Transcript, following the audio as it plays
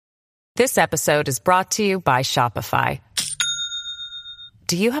This episode is brought to you by Shopify.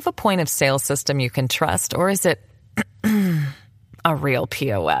 Do you have a point of sale system you can trust, or is it a real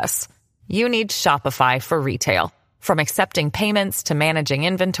POS? You need Shopify for retail. From accepting payments to managing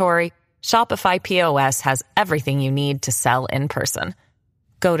inventory, Shopify POS has everything you need to sell in person.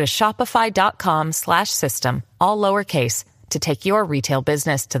 Go to shopify.com/system, all lowercase, to take your retail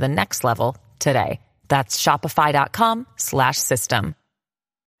business to the next level today. That's shopify.com/system.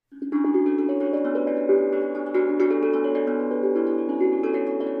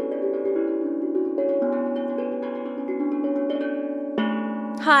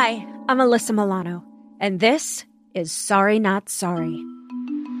 Hi, I'm Alyssa Milano, and this is Sorry Not Sorry.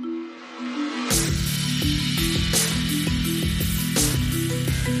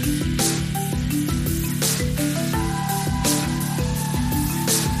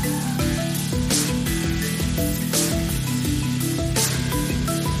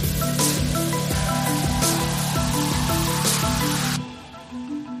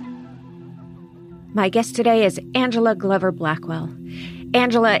 My guest today is Angela Glover Blackwell.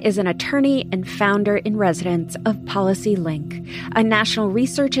 Angela is an attorney and founder in residence of Policy Link, a national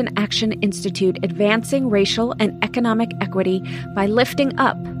research and action institute advancing racial and economic equity by lifting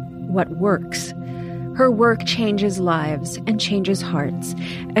up what works. Her work changes lives and changes hearts,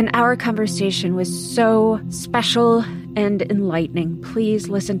 and our conversation was so special and enlightening. Please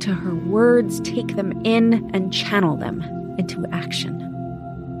listen to her words, take them in, and channel them into action.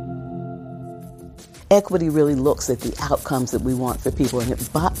 Equity really looks at the outcomes that we want for people, and it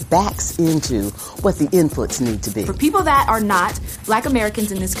backs into what the inputs need to be. For people that are not Black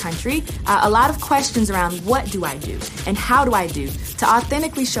Americans in this country, a lot of questions around what do I do and how do I do to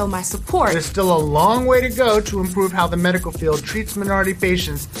authentically show my support. There's still a long way to go to improve how the medical field treats minority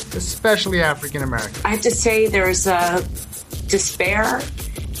patients, especially African Americans. I have to say there's despair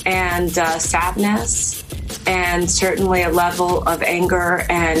and sadness and certainly a level of anger,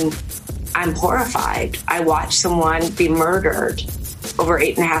 and I'm horrified. I watched someone be murdered over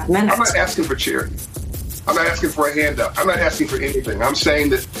 8.5 minutes. I'm not asking for charity. I'm not asking for a handout. I'm not asking for anything. I'm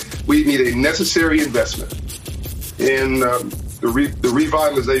saying that we need a necessary investment in the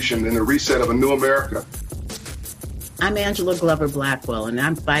revitalization and the reset of a new America. I'm Angela Glover Blackwell, and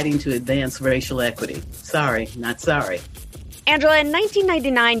I'm fighting to advance racial equity. Sorry, not sorry. Angela, in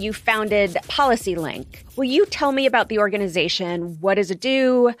 1999, you founded Policy Link. Will you tell me about the organization? What does it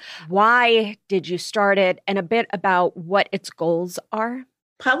do? Why did you start it? And a bit about what its goals are?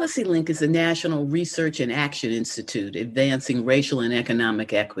 Policy Link is a national research and action institute advancing racial and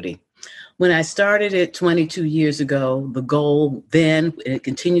economic equity. When I started it 22 years ago, the goal then, and it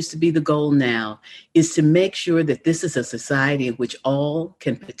continues to be the goal now, is to make sure that this is a society in which all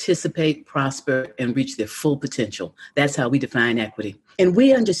can participate, prosper, and reach their full potential. That's how we define equity. And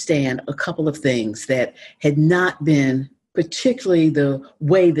we understand a couple of things that had not been particularly the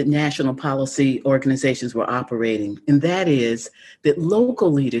way that national policy organizations were operating. And that is that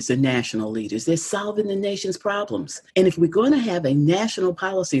local leaders are national leaders. They're solving the nation's problems. And if we're going to have a national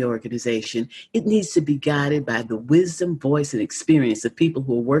policy organization, it needs to be guided by the wisdom, voice, and experience of people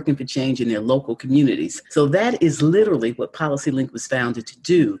who are working for change in their local communities. So that is literally what Policy Link was founded to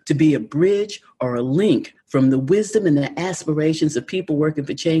do, to be a bridge or a link from the wisdom and the aspirations of people working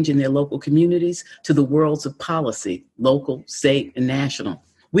for change in their local communities to the worlds of policy, local, state, and national.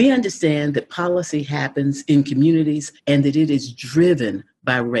 We understand that policy happens in communities and that it is driven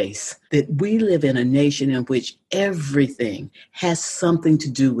by race, that we live in a nation in which everything has something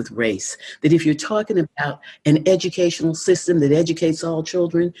to do with race, that if you're talking about an educational system that educates all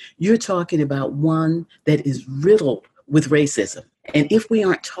children, you're talking about one that is riddled with racism. And if we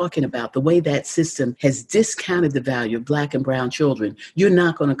aren't talking about the way that system has discounted the value of Black and brown children, you're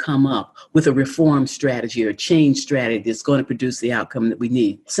not going to come up with a reform strategy or a change strategy that's going to produce the outcome that we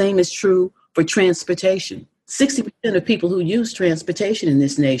need. Same is true for transportation. 60% of people who use transportation in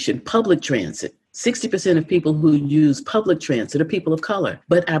this nation, public transit, 60% of people who use public transit are people of color,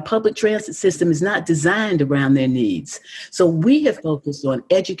 but our public transit system is not designed around their needs. So we have focused on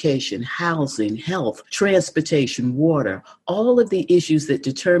education, housing, health, transportation, water, all of the issues that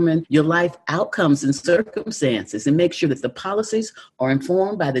determine your life outcomes and circumstances, and make sure that the policies are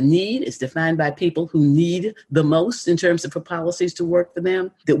informed by the need, is defined by people who need the most in terms of for policies to work for them,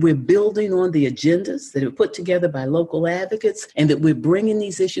 that we're building on the agendas that are put together by local advocates, and that we're bringing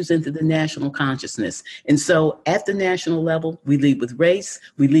these issues into the national consciousness. And so at the national level, we lead with race,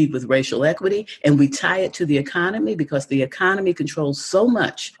 we lead with racial equity, and we tie it to the economy because the economy controls so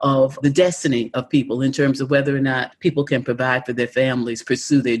much of the destiny of people in terms of whether or not people can provide for their families,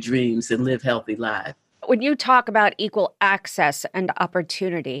 pursue their dreams, and live healthy lives. When you talk about equal access and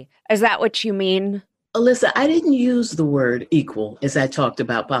opportunity, is that what you mean? Alyssa, I didn't use the word equal as I talked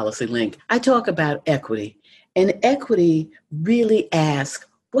about Policy Link. I talk about equity. And equity really asks,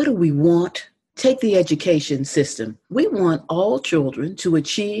 what do we want? Take the education system. We want all children to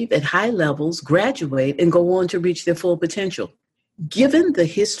achieve at high levels, graduate, and go on to reach their full potential. Given the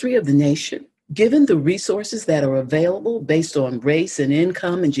history of the nation, given the resources that are available based on race and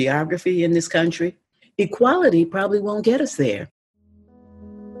income and geography in this country, equality probably won't get us there.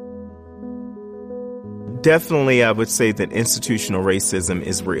 Definitely, I would say that institutional racism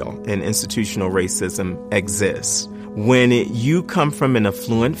is real and institutional racism exists. When you come from an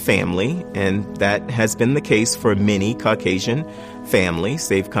affluent family, and that has been the case for many Caucasian families,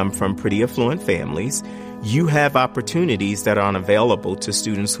 they've come from pretty affluent families, you have opportunities that aren't available to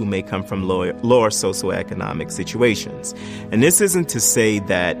students who may come from lower socioeconomic situations. And this isn't to say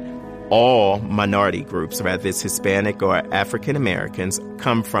that all minority groups, whether it's Hispanic or African Americans,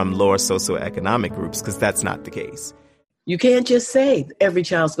 come from lower socioeconomic groups, because that's not the case. You can't just say every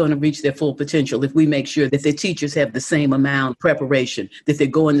child's going to reach their full potential if we make sure that their teachers have the same amount of preparation, that they're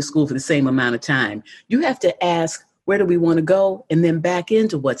going to school for the same amount of time. You have to ask, where do we want to go? And then back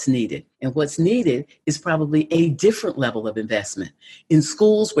into what's needed. And what's needed is probably a different level of investment. In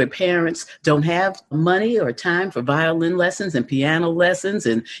schools where parents don't have money or time for violin lessons and piano lessons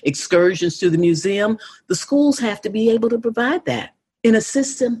and excursions to the museum, the schools have to be able to provide that. In a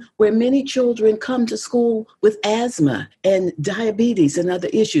system where many children come to school with asthma and diabetes and other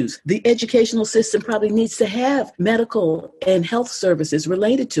issues, the educational system probably needs to have medical and health services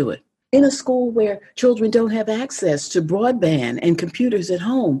related to it. In a school where children don't have access to broadband and computers at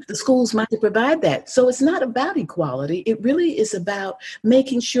home, the schools might provide that. So it's not about equality. It really is about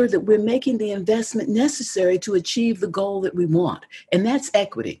making sure that we're making the investment necessary to achieve the goal that we want. And that's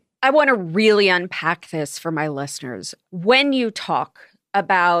equity. I want to really unpack this for my listeners. When you talk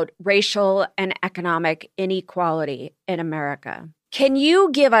about racial and economic inequality in America, can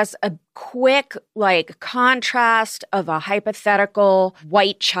you give us a quick, contrast of a hypothetical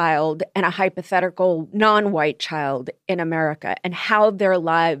white child and a hypothetical non-white child in America and how their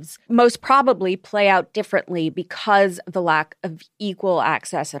lives most probably play out differently because of the lack of equal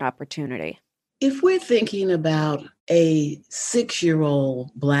access and opportunity? If we're thinking about a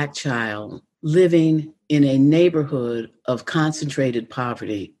 6-year-old Black child living in a neighborhood of concentrated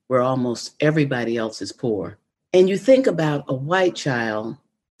poverty where almost everybody else is poor, and you think about a white child,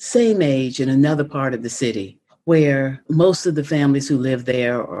 same age in another part of the city, where most of the families who live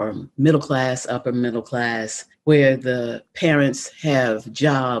there are middle class, upper middle class, where the parents have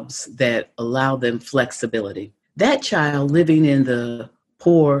jobs that allow them flexibility. That child living in the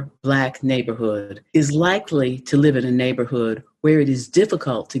poor Black neighborhood is likely to live in a neighborhood where it is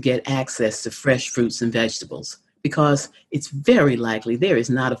difficult to get access to fresh fruits and vegetables, because it's very likely there is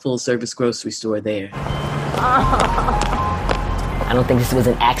not a full-service grocery store there. I don't think this was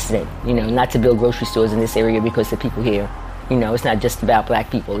an accident, not to build grocery stores in this area because the people here, it's not just about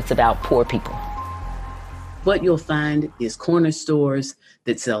Black people, it's about poor people. What you'll find is corner stores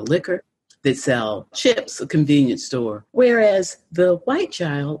that sell liquor, that sell chips, a convenience store. Whereas the white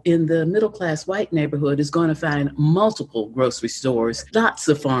child in the middle-class white neighborhood is going to find multiple grocery stores, lots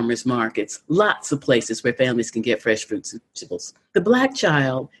of farmers markets, lots of places where families can get fresh fruits and vegetables. The Black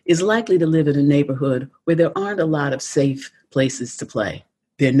child is likely to live in a neighborhood where there aren't a lot of safe places to play.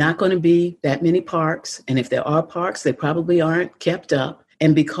 There are not going to be that many parks, and if there are parks, they probably aren't kept up.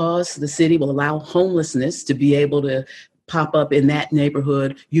 And because the city will allow homelessness to be able to pop up in that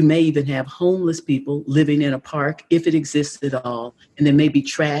neighborhood, you may even have homeless people living in a park, if it exists at all. And there may be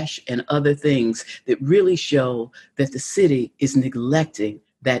trash and other things that really show that the city is neglecting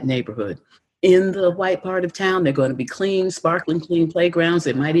that neighborhood. In the white part of town, they're going to be clean, sparkling clean playgrounds.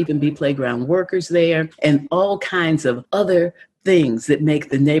 There might even be playground workers there and all kinds of other things that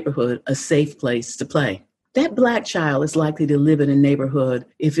make the neighborhood a safe place to play. That Black child is likely to live in a neighborhood,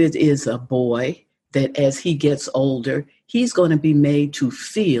 if it is a boy, that as he gets older, he's going to be made to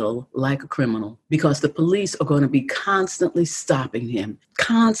feel like a criminal because the police are going to be constantly stopping him,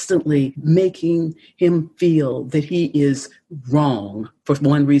 constantly making him feel that he is wrong for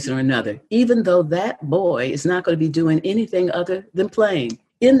one reason or another, even though that boy is not going to be doing anything other than playing.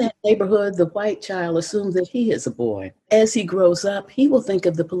 In that neighborhood, the white child assumes that he is a boy. As he grows up, he will think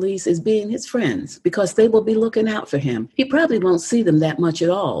of the police as being his friends because they will be looking out for him. He probably won't see them that much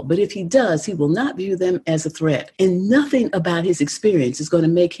at all, but if he does, he will not view them as a threat. And nothing about his experience is going to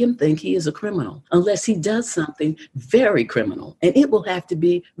make him think he is a criminal unless he does something very criminal. And it will have to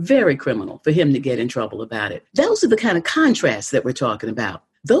be very criminal for him to get in trouble about it. Those are the kind of contrasts that we're talking about.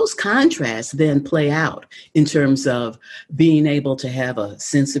 Those contrasts then play out in terms of being able to have a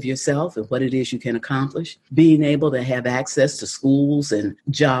sense of yourself and what it is you can accomplish, being able to have access to schools and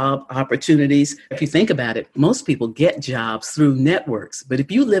job opportunities. If you think about it, most people get jobs through networks. But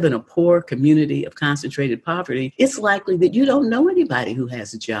if you live in a poor community of concentrated poverty, it's likely that you don't know anybody who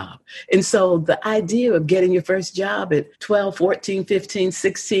has a job. And so the idea of getting your first job at 12, 14, 15,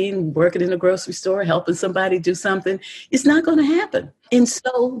 16, working in a grocery store, helping somebody do something, it's not going to happen. And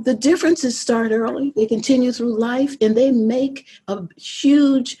so the differences start early, they continue through life, and they make a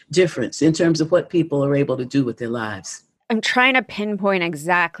huge difference in terms of what people are able to do with their lives. I'm trying to pinpoint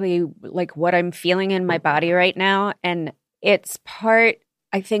exactly like what I'm feeling in my body right now. And it's part,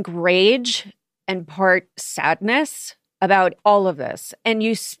 I think, rage and part sadness about all of this. And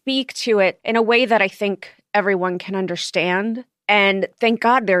you speak to it in a way that I think everyone can understand. And thank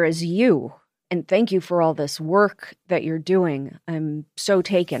God there is you. And thank you for all this work that you're doing. I'm so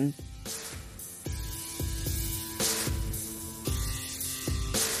taken.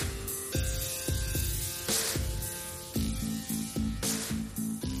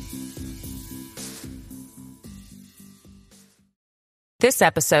 This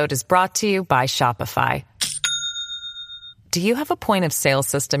episode is brought to you by Shopify. Do you have a point of sale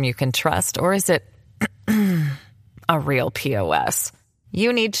system you can trust, or is it a real POS?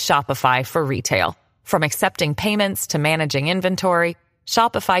 You need Shopify for retail. From accepting payments to managing inventory,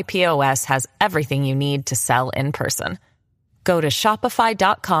 Shopify POS has everything you need to sell in person. Go to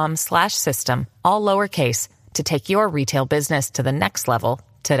shopify.com/system, all lowercase, to take your retail business to the next level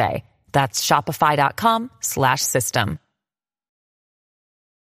today. That's shopify.com/system.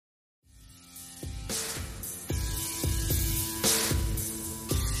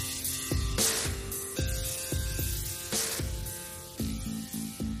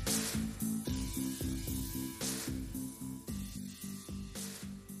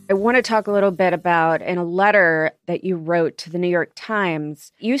 I want to talk a little bit about in a letter that you wrote to the New York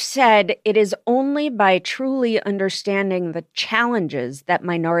Times. You said it is only by truly understanding the challenges that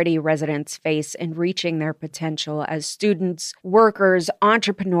minority residents face in reaching their potential as students, workers,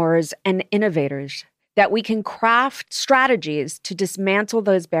 entrepreneurs, and innovators that we can craft strategies to dismantle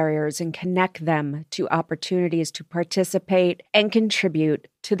those barriers and connect them to opportunities to participate and contribute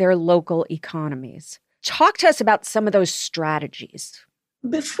to their local economies. Talk to us about some of those strategies.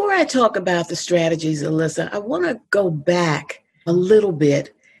 Before I talk about the strategies, Alyssa, I want to go back a little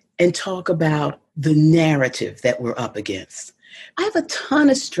bit and talk about the narrative that we're up against. I have a ton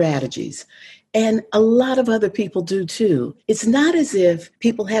of strategies, and a lot of other people do too. It's not as if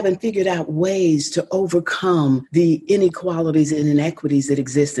people haven't figured out ways to overcome the inequalities and inequities that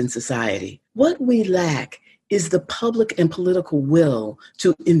exist in society. What we lack is the public and political will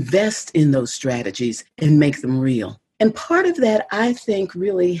to invest in those strategies and make them real. And part of that, I think,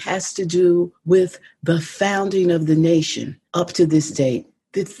 really has to do with the founding of the nation up to this date.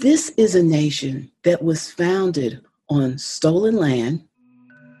 That this is a nation that was founded on stolen land.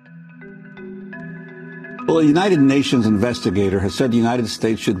 Well, a United Nations investigator has said the United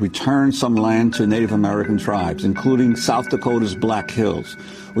States should return some land to Native American tribes, including South Dakota's Black Hills,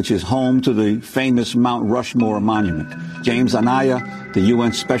 which is home to the famous Mount Rushmore Monument. James Anaya, the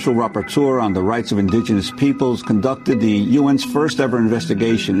UN Special Rapporteur on the Rights of Indigenous Peoples, conducted the UN's first ever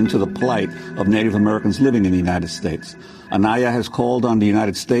investigation into the plight of Native Americans living in the United States. Anaya has called on the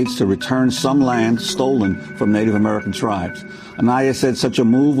United States to return some land stolen from Native American tribes. Anaya said such a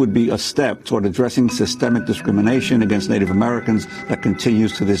move would be a step toward addressing systemic discrimination against Native Americans that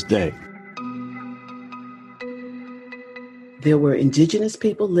continues to this day. There were indigenous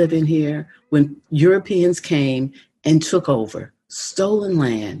people living here when Europeans came and took over. Stolen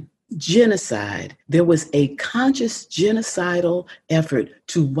land, genocide. There was a conscious genocidal effort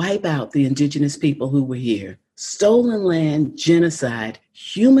to wipe out the indigenous people who were here. Stolen land, genocide,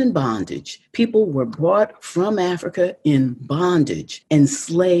 human bondage. People were brought from Africa in bondage and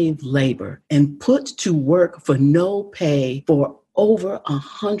slave labor and put to work for no pay for over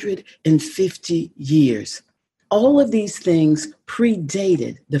 150 years. All of these things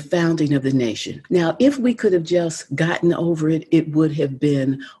predated the founding of the nation. Now, if we could have just gotten over it, it would have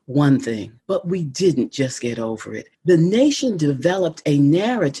been one thing, but we didn't just get over it. The nation developed a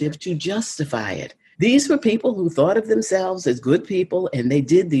narrative to justify it. These were people who thought of themselves as good people, and they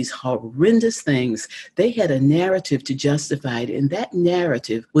did these horrendous things. They had a narrative to justify it, and that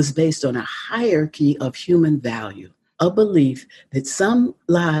narrative was based on a hierarchy of human value. a belief that some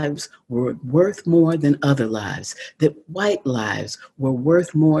lives were worth more than other lives, that white lives were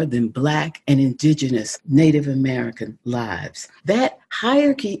worth more than Black and Indigenous Native American lives. That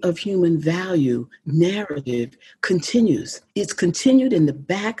hierarchy of human value narrative continues. It's continued in the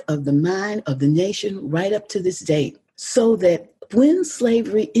back of the mind of the nation right up to this date, so that when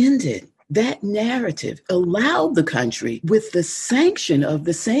slavery ended, that narrative allowed the country, with the sanction of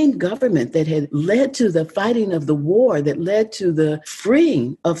the same government that had led to the fighting of the war, that led to the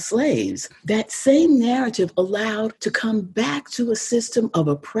freeing of slaves, that same narrative allowed to come back to a system of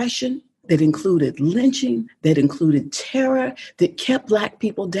oppression that included lynching, that included terror, that kept Black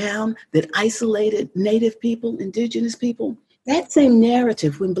people down, that isolated Native people, Indigenous people. That same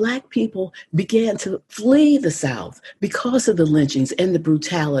narrative, when Black people began to flee the South because of the lynchings and the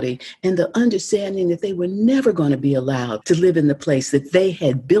brutality and the understanding that they were never going to be allowed to live in the place that they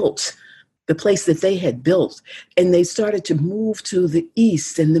had built, and they started to move to the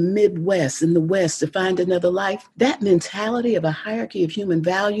East and the Midwest and the West to find another life, that mentality of a hierarchy of human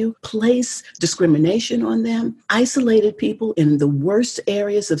value placed discrimination on them, isolated people in the worst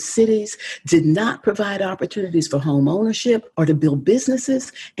areas of cities, did not provide opportunities for home ownership or to build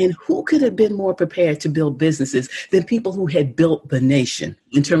businesses. And who could have been more prepared to build businesses than people who had built the nation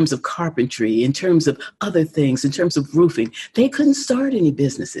in terms of carpentry, in terms of other things, in terms of roofing? They couldn't start any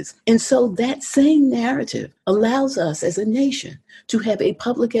businesses. And so that same narrative allows us as a nation to have a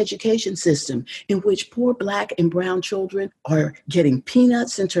public education system in which poor Black and brown children are getting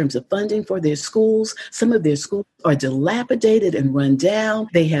peanuts in terms of funding for their schools. Some of their schools are dilapidated and run down.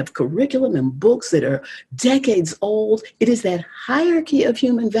 They have curriculum and books that are decades old. It is that hierarchy of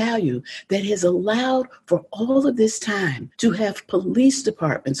human value that has allowed for all of this time to have police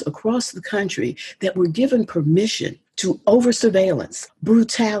departments across the country that were given permission to over surveillance,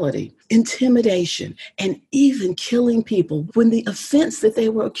 brutality, intimidation, and even killing people when the offense that they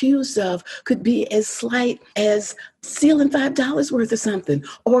were accused of could be as slight as stealing $5 worth of something,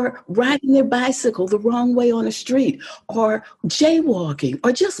 or riding their bicycle the wrong way on a street, or jaywalking,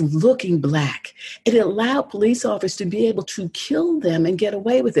 or just looking Black. It allowed police officers to be able to kill them and get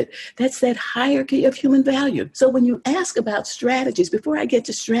away with it. That's that hierarchy of human value. So when you ask about strategies, before I get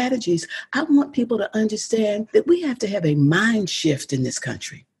to strategies, I want people to understand that we have to have a mind shift in this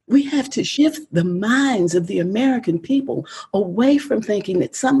country. We have to shift the minds of the American people away from thinking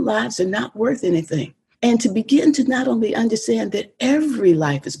that some lives are not worth anything, and to begin to not only understand that every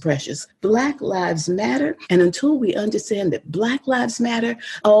life is precious. Black lives matter. And until we understand that Black lives matter,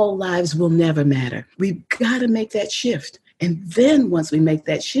 all lives will never matter. We've got to make that shift. And then once we make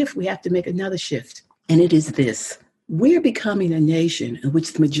that shift, we have to make another shift. And it is this. We're becoming a nation in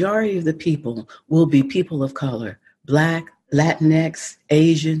which the majority of the people will be people of color, Black, Latinx,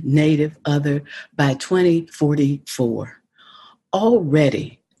 Asian, Native, other, by 2044.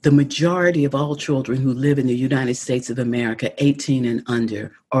 Already, the majority of all children who live in the United States of America, 18 and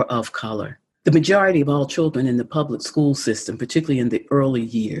under, are of color. The majority of all children in the public school system, particularly in the early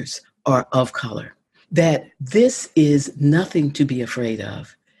years, are of color. That this is nothing to be afraid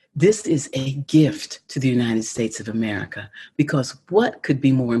of. This is a gift to the United States of America, because what could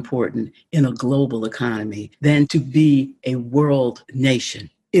be more important in a global economy than to be a world nation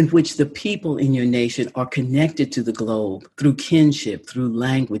in which the people in your nation are connected to the globe through kinship, through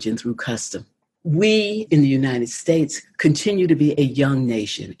language, and through custom? We in the United States continue to be a young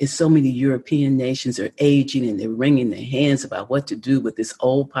nation, as so many European nations are aging and they're wringing their hands about what to do with this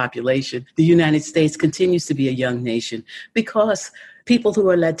old population. The United States continues to be a young nation because people who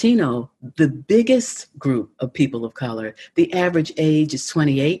are Latino, the biggest group of people of color, the average age is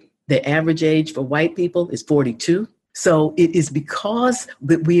 28. The average age for white people is 42. So it is because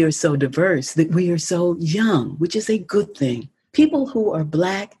that we are so diverse that we are so young, which is a good thing. People who are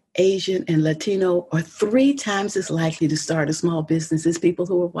Black, Asian, and Latino are 3 times as likely to start a small business as people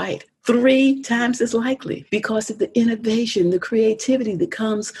who are white. 3 times as likely, because of the innovation, the creativity that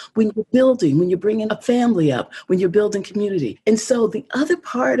comes when you're building, when you're bringing a family up, when you're building community. And so the other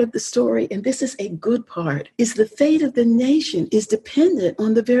part of the story, and this is a good part, is the fate of the nation is dependent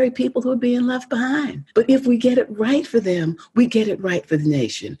on the very people who are being left behind. But if we get it right for them, we get it right for the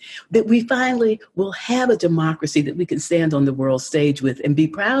nation. That we finally will have a democracy that we can stand on the world stage with and be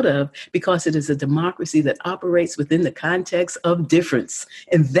proud of, because it is a democracy that operates within the context of difference.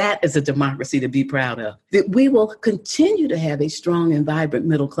 And that is as a democracy to be proud of. That we will continue to have a strong and vibrant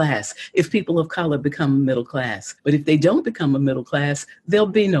middle class if people of color become a middle class. But if they don't become a middle class, there'll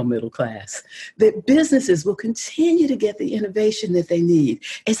be no middle class. That businesses will continue to get the innovation that they need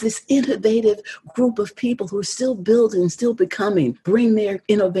as this innovative group of people who are still building, still becoming, bring their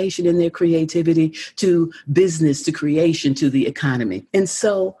innovation and their creativity to business, to creation, to the economy. And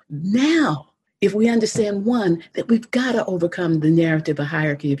so now, if we understand, one, that we've got to overcome the narrative, a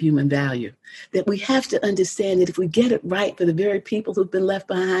hierarchy of human value, that we have to understand that if we get it right for the very people who've been left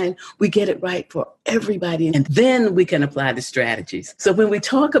behind, we get it right for everybody, and then we can apply the strategies. So when we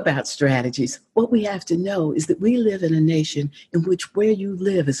talk about strategies, what we have to know is that we live in a nation in which where you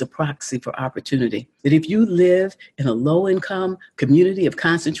live is a proxy for opportunity. That if you live in a low-income community of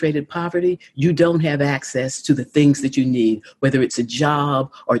concentrated poverty, you don't have access to the things that you need, whether it's a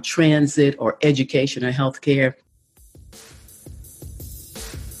job or transit or education or healthcare.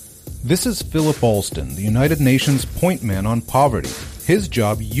 This is Philip Alston, the United Nations point man on poverty. His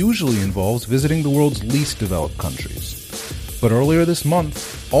job usually involves visiting the world's least developed countries. But earlier this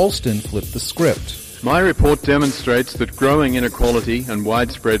month, Alston flipped the script. My report demonstrates that growing inequality and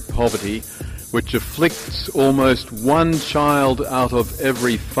widespread poverty, which afflicts almost one child out of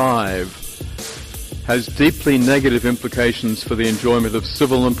every 5, has deeply negative implications for the enjoyment of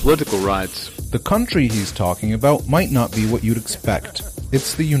civil and political rights. The country he's talking about might not be what you'd expect.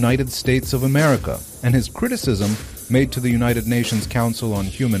 It's the United States of America, and his criticism, made to the United Nations Council on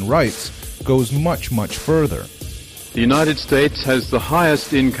Human Rights, goes much, much further. The United States has the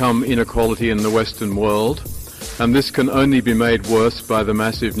highest income inequality in the Western world, and this can only be made worse by the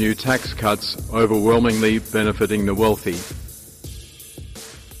massive new tax cuts overwhelmingly benefiting the wealthy.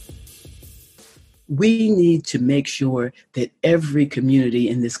 We need to make sure that every community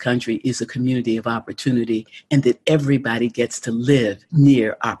in this country is a community of opportunity and that everybody gets to live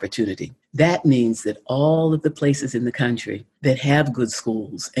near opportunity. That means that all of the places in the country that have good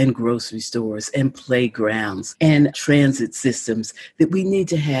schools and grocery stores and playgrounds and transit systems, that we need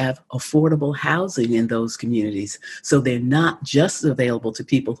to have affordable housing in those communities so they're not just available to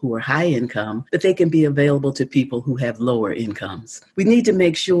people who are high income, but they can be available to people who have lower incomes. We need to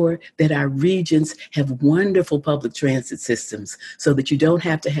make sure that our regions have wonderful public transit systems so that you don't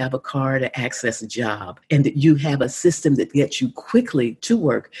have to have a car to access a job and that you have a system that gets you quickly to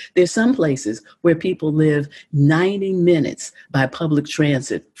work. There's some places where people live 90 minutes by public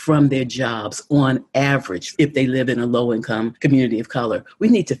transit from their jobs on average if they live in a low-income community of color. We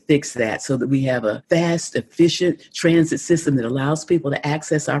need to fix that so that we have a fast, efficient transit system that allows people to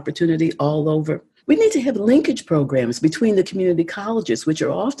access opportunity all over. We need to have linkage programs between the community colleges, which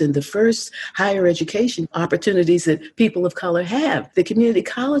are often the first higher education opportunities that people of color have. The community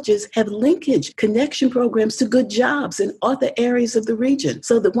colleges have linkage, connection programs to good jobs in other areas of the region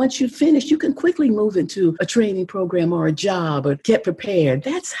so that once you finish, you can quickly move into a training program or a job or get prepared.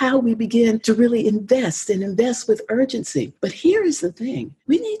 That's how we begin to really invest and invest with urgency. But here is the thing.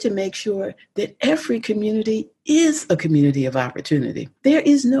 We need to make sure that every community is a community of opportunity. There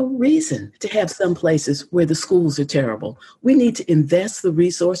is no reason to have some places where the schools are terrible. We need to invest the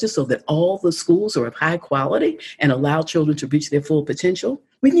resources so that all the schools are of high quality and allow children to reach their full potential.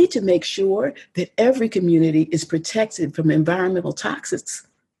 We need to make sure that every community is protected from environmental toxins.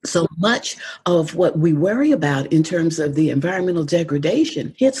 So much of what we worry about in terms of the environmental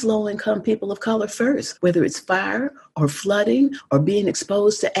degradation hits low-income people of color first, whether it's fire or flooding or being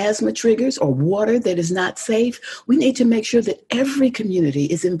exposed to asthma triggers or water that is not safe. We need to make sure that every community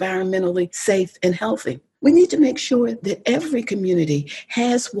is environmentally safe and healthy. We need to make sure that every community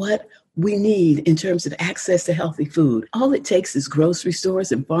has what we need in terms of access to healthy food. All it takes is grocery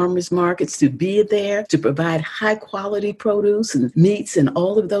stores and farmers markets to be there to provide high quality produce and meats and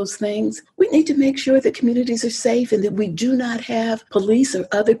all of those things. We need to make sure that communities are safe and that we do not have police or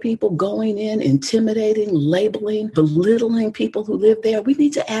other people going in, intimidating, labeling, belittling people who live there. We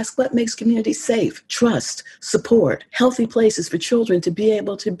need to ask what makes communities safe, trust, support, healthy places for children to be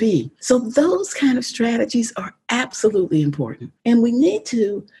able to be. So those kind of strategies are absolutely important. And we need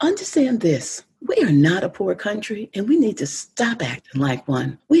to understand this. We are not a poor country, and we need to stop acting like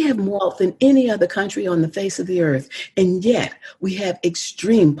one. We have more wealth than any other country on the face of the earth, and yet we have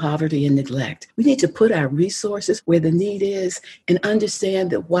extreme poverty and neglect. We need to put our resources where the need is and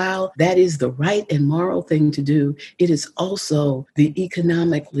understand that while that is the right and moral thing to do, it is also the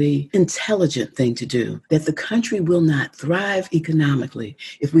economically intelligent thing to do, that the country will not thrive economically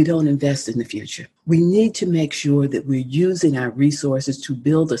if we don't invest in the future. We need to make sure that we're using our resources to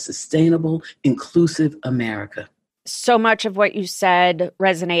build a sustainable, inclusive America. So much of what you said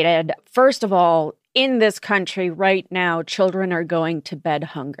resonated. First of all, in this country right now, children are going to bed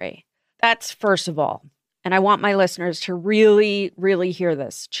hungry. That's first of all. And I want my listeners to really, really hear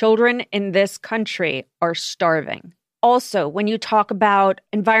this. Children in this country are starving. Also, when you talk about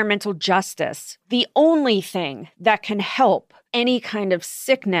environmental justice, the only thing that can help any kind of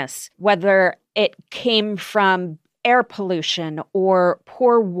sickness, whether it came from air pollution or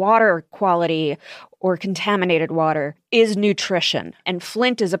poor water quality or contaminated water, is nutrition. And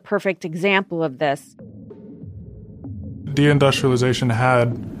Flint is a perfect example of this. Deindustrialization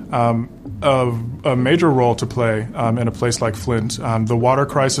had a major role to play in a place like Flint. The water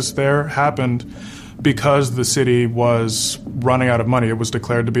crisis there happened because the city was running out of money. It was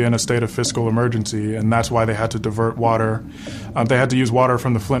declared to be in a state of fiscal emergency, and that's why they had to divert water. They had to use water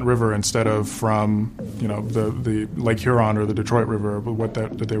from the Flint River instead of from, the Lake Huron or the Detroit River,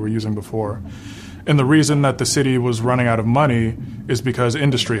 that they were using before. And the reason that the city was running out of money is because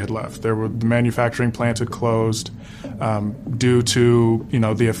industry had left. The manufacturing plants had closed due to,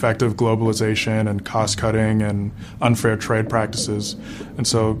 the effect of globalization and cost cutting and unfair trade practices. And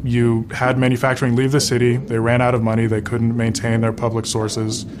so you had manufacturing leave the city. They ran out of money. They couldn't maintain their public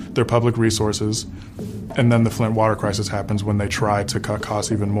resources. And then the Flint water crisis happens when they try to cut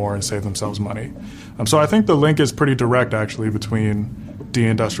costs even more and save themselves money. So I think the link is pretty direct, actually, between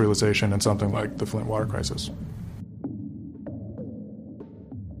deindustrialization and something like the Flint water crisis.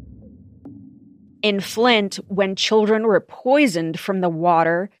 In Flint, when children were poisoned from the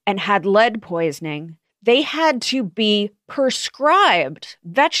water and had lead poisoning, they had to be prescribed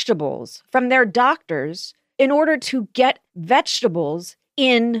vegetables from their doctors in order to get vegetables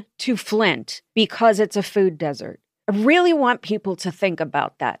into Flint because it's a food desert. I really want people to think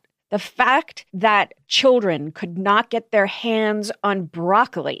about that. The fact that children could not get their hands on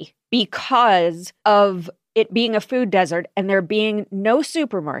broccoli because of it being a food desert and there being no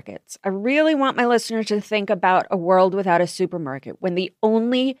supermarkets. I really want my listeners to think about a world without a supermarket when the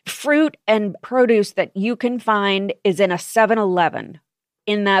only fruit and produce that you can find is in a 7-Eleven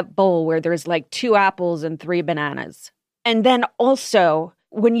in that bowl where there's like 2 apples and 3 bananas. And then also,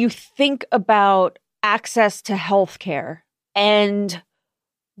 when you think about access to healthcare and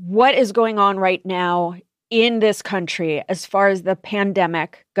what is going on right now in this country as far as the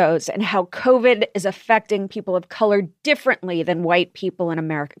pandemic goes and how COVID is affecting people of color differently than white people in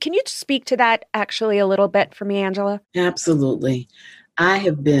America. Can you speak to that actually a little bit for me, Angela? Absolutely. I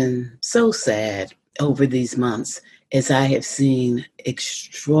have been so sad over these months as I have seen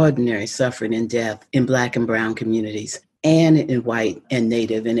extraordinary suffering and death in Black and brown communities and in white and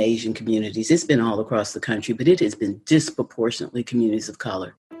Native and Asian communities. It's been all across the country, but it has been disproportionately communities of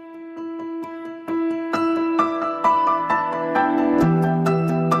color.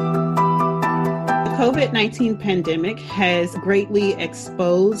 COVID-19 pandemic has greatly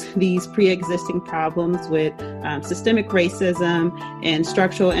exposed these pre-existing problems with systemic racism and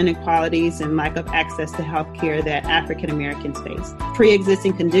structural inequalities and lack of access to healthcare that African Americans face.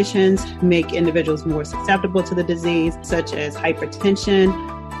 Pre-existing conditions make individuals more susceptible to the disease, such as hypertension,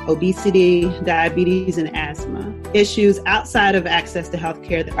 obesity, diabetes, and asthma. Issues outside of access to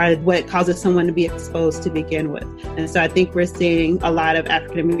healthcare are what causes someone to be exposed to begin with. And so I think we're seeing a lot of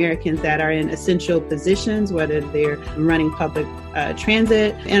African Americans that are in essential positions, whether they're running public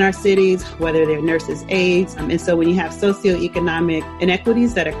transit in our cities, whether they're nurses, aides. And so when you have socioeconomic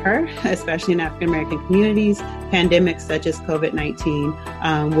inequities that occur, especially in African American communities, pandemics such as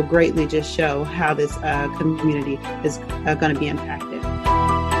COVID-19 will greatly just show how this community is going to be impacted.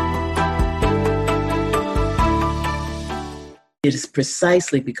 It is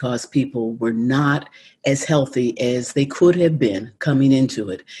precisely because people were not as healthy as they could have been coming into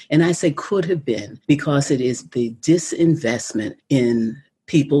it. And I say could have been because it is the disinvestment in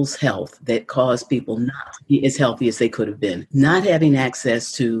people's health that caused people not to be as healthy as they could have been. Not having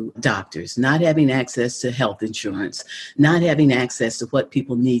access to doctors, not having access to health insurance, not having access to what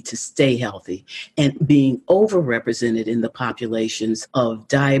people need to stay healthy, and being overrepresented in the populations of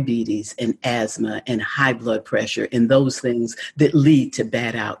diabetes and asthma and high blood pressure and those things that lead to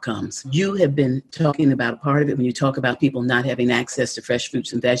bad outcomes. You have been talking about part of it when you talk about people not having access to fresh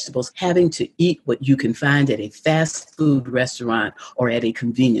fruits and vegetables, having to eat what you can find at a fast food restaurant or at a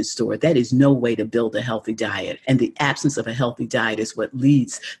convenience store. That is no way to build a healthy diet. And the absence of a healthy diet is what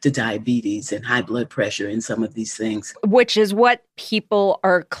leads to diabetes and high blood pressure and some of these things. Which is what people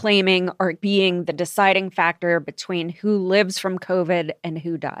are claiming are being the deciding factor between who lives from COVID and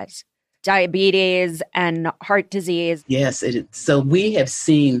who dies. Diabetes and heart disease. Yes. So we have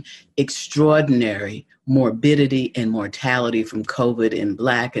seen extraordinary morbidity and mortality from COVID in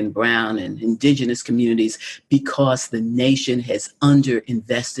Black and Brown and Indigenous communities because the nation has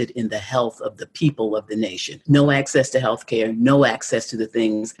underinvested in the health of the people of the nation. No access to health care, no access to the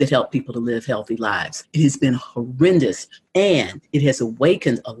things that help people to live healthy lives. It has been horrendous, and it has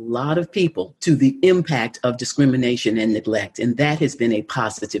awakened a lot of people to the impact of discrimination and neglect, and that has been a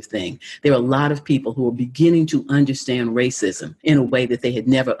positive thing. There are a lot of people who are beginning to understand racism in a way that they had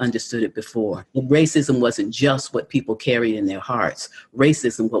never understood it before. And racism wasn't just what people carry in their hearts.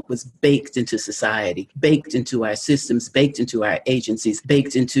 Racism was baked into society, baked into our systems, baked into our agencies,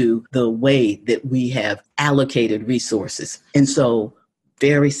 baked into the way that we have allocated resources. And so,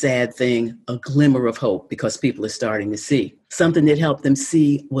 very sad thing, a glimmer of hope because people are starting to see. Something that helped them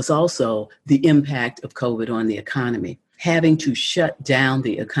see was also the impact of COVID on the economy. Having to shut down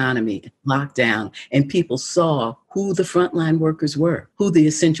the economy, lock down, and people saw who the frontline workers were, who the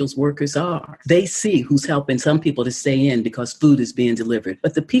essentials workers are. They see who's helping some people to stay in because food is being delivered.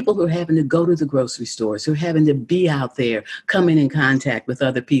 But the people who are having to go to the grocery stores, who are having to be out there, coming in contact with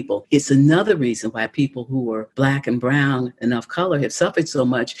other people, it's another reason why people who are Black and brown and of color have suffered so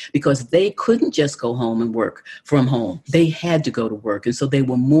much, because they couldn't just go home and work from home. They had to go to work. And so they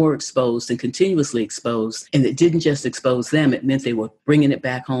were more exposed and continuously exposed. And it didn't just expose them. It meant they were bringing it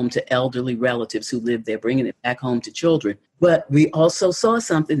back home to elderly relatives who lived there, bringing it back home to children. But we also saw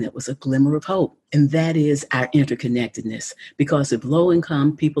something that was a glimmer of hope, and that is our interconnectedness. Because if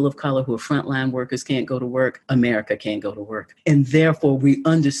low-income people of color who are frontline workers can't go to work, America can't go to work. And therefore, we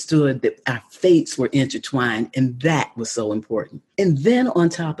understood that our fates were intertwined, and that was so important. And then on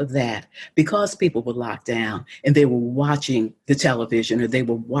top of that, because people were locked down and they were watching the television or they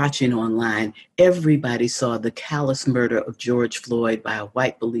were watching online, everybody saw the callous murder of George Floyd by a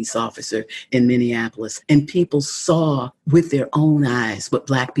white police officer in Minneapolis. And people saw with their own eyes what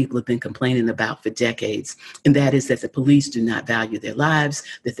Black people have been complaining about for decades. And that is that the police do not value their lives,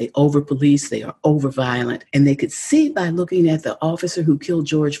 that they over-police, they are over-violent. And they could see by looking at the officer who killed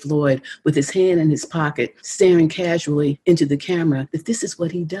George Floyd with his hand in his pocket, staring casually into the camera, that this is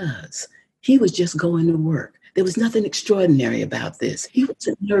what he does. He was just going to work. There was nothing extraordinary about this. He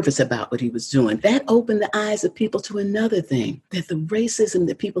wasn't nervous about what he was doing. That opened the eyes of people to another thing, that the racism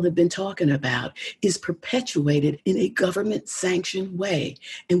that people have been talking about is perpetuated in a government-sanctioned way.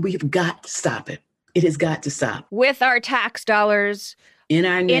 And we've got to stop it. It has got to stop. With our tax dollars. In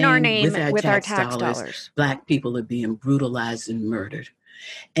our name, with our tax dollars. Black people are being brutalized and murdered.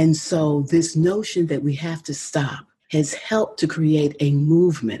 And so this notion that we have to stop has helped to create a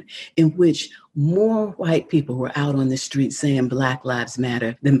movement in which more white people were out on the street saying Black Lives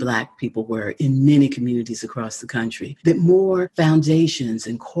Matter than Black people were in many communities across the country. That more foundations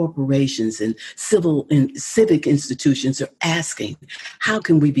and corporations and civil and civic institutions are asking, how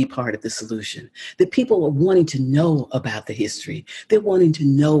can we be part of the solution? That people are wanting to know about the history. They're wanting to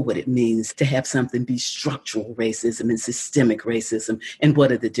know what it means to have something be structural racism and systemic racism, and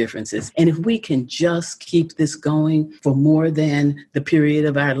what are the differences. And if we can just keep this going for more than the period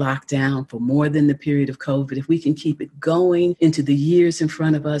of our lockdown, for more than the period of COVID, if we can keep it going into the years in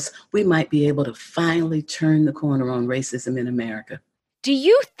front of us, we might be able to finally turn the corner on racism in America. Do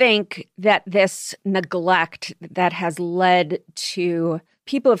you think that this neglect that has led to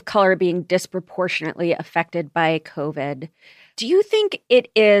people of color being disproportionately affected by COVID, do you think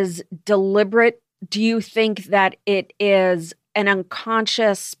it is deliberate? Do you think that it is an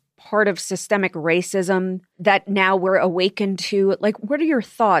unconscious part of systemic racism that now we're awakened to? Like, what are your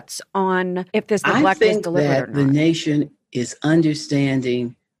thoughts on if this neglect is deliberate or not? I think that the nation is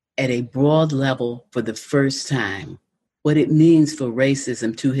understanding at a broad level for the first time what it means for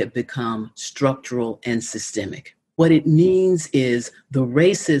racism to have become structural and systemic. What it means is the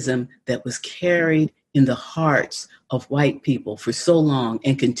racism that was carried in the hearts of white people for so long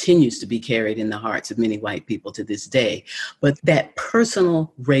and continues to be carried in the hearts of many white people to this day. But that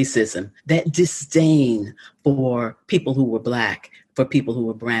personal racism, that disdain for people who were Black, for people who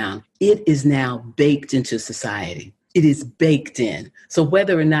were brown, it is now baked into society. It is baked in. So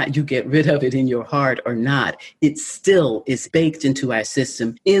whether or not you get rid of it in your heart or not, it still is baked into our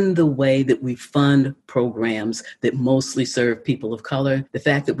system in the way that we fund programs that mostly serve people of color. The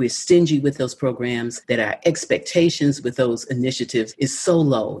fact that we're stingy with those programs, that our expectations with those initiatives is so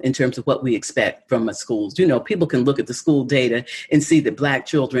low in terms of what we expect from our schools. You know, people can look at the school data and see that Black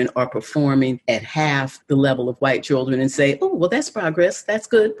children are performing at half the level of white children and say, oh, well, that's progress. That's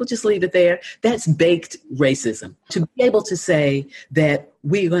good. We'll just leave it there. That's baked racism. To To be able to say that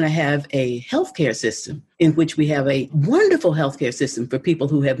we're going to have a healthcare system in which we have a wonderful healthcare system for people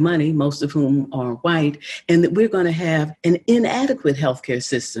who have money, most of whom are white, and that we're going to have an inadequate healthcare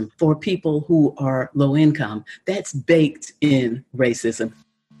system for people who are low income, that's baked in racism.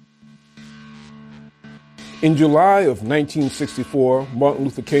 In July of 1964, Martin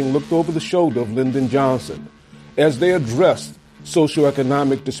Luther King looked over the shoulder of Lyndon Johnson as they addressed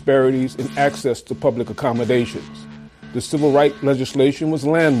socioeconomic disparities in access to public accommodations. The civil rights legislation was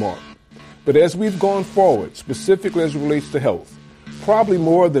landmarked. But as we've gone forward, specifically as it relates to health, probably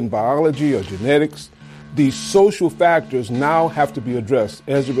more than biology or genetics, these social factors now have to be addressed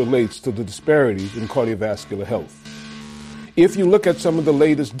as it relates to the disparities in cardiovascular health. If you look at some of the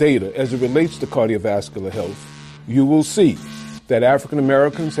latest data as it relates to cardiovascular health, you will see that African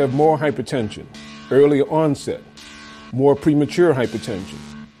Americans have more hypertension, earlier onset, more premature hypertension,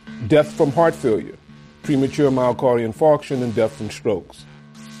 death from heart failure, premature myocardial infarction, and death from strokes.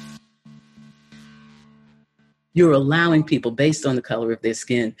 You're allowing people based on the color of their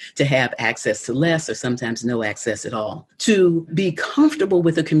skin to have access to less or sometimes no access at all, to be comfortable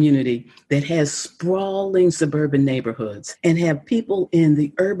with a community that has sprawling suburban neighborhoods and have people in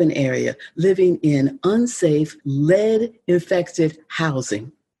the urban area living in unsafe, lead-infected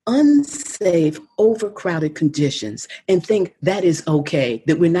housing, unsafe, overcrowded conditions, and think that is okay,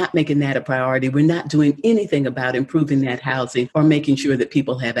 that we're not making that a priority. We're not doing anything about improving that housing or making sure that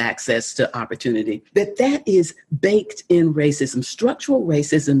people have access to opportunity. That is baked in racism. Structural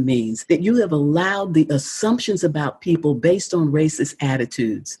racism means that you have allowed the assumptions about people based on racist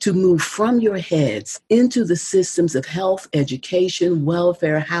attitudes to move from your heads into the systems of health, education,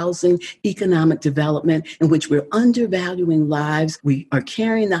 welfare, housing, economic development, in which we're undervaluing lives. We are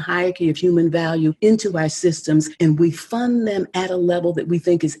carrying the hierarchy of human value into our systems, and we fund them at a level that we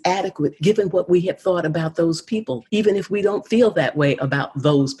think is adequate given what we have thought about those people, even if we don't feel that way about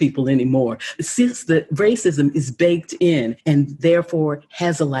those people anymore. Since the racism is baked in and therefore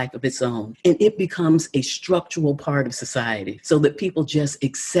has a life of its own, and it becomes a structural part of society so that people just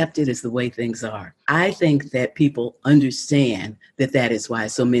accept it as the way things are. I think that people understand that that is why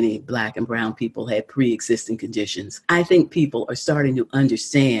so many Black and brown people had pre-existing conditions. I think people are starting to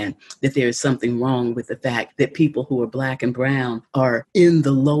understand that there is something wrong with the fact that people who are Black and brown are in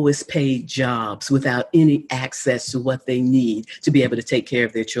the lowest paid jobs without any access to what they need to be able to take care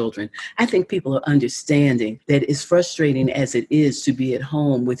of their children. I think people are understanding that as frustrating as it is to be at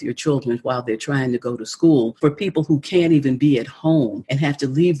home with your children while they're trying to go to school, for people who can't even be at home and have to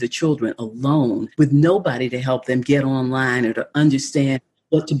leave the children alone with nobody to help them get online or to understand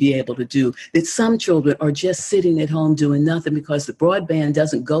what to be able to do, that some children are just sitting at home doing nothing because the broadband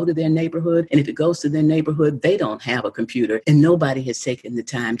doesn't go to their neighborhood. And if it goes to their neighborhood, they don't have a computer. And nobody has taken the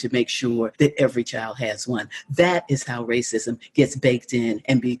time to make sure that every child has one. That is how racism gets baked in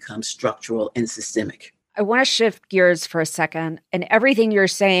and becomes structural and systemic. I want to shift gears for a second, and everything you're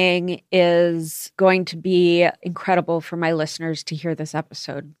saying is going to be incredible for my listeners to hear this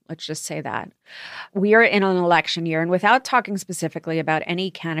episode. Let's just say that. We are in an election year, and without talking specifically about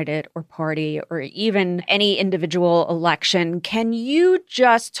any candidate or party or even any individual election, can you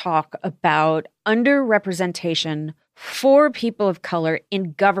just talk about underrepresentation for people of color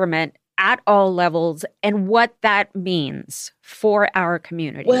in government at all levels and what that means for our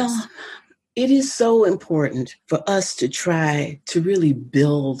communities? Well, it is so important for us to try to really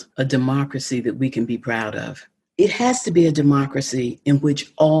build a democracy that we can be proud of. It has to be a democracy in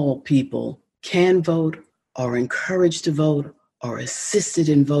which all people can vote, are encouraged to vote, are assisted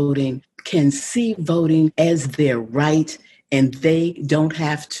in voting, can see voting as their right, and they don't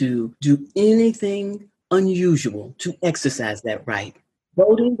have to do anything unusual to exercise that right.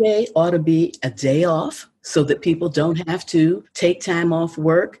 Voting day ought to be a day off so that people don't have to take time off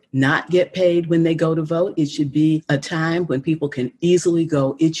work, not get paid when they go to vote. It should be a time when people can easily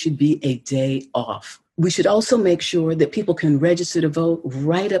go. It should be a day off. We should also make sure that people can register to vote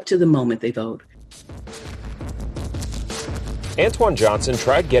right up to the moment they vote. Antoine Johnson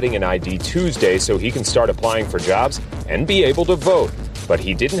tried getting an ID Tuesday so he can start applying for jobs and be able to vote. But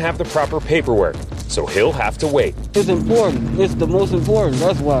he didn't have the proper paperwork, so he'll have to wait. It's important. It's the most important.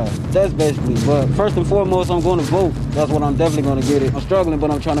 That's why. That's basically. But first and foremost, I'm going to vote. That's what I'm definitely going to get it. I'm struggling, but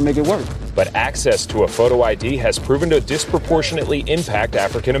I'm trying to make it work. But access to a photo ID has proven to disproportionately impact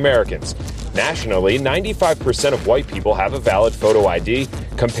African Americans. Nationally, 95% of white people have a valid photo ID,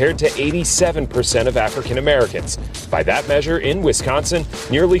 compared to 87% of African Americans. By that measure, in Wisconsin,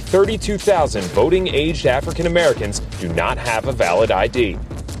 nearly 32,000 voting-aged African Americans do not have a valid ID.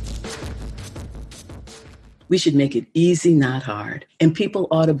 We should make it easy, not hard. And people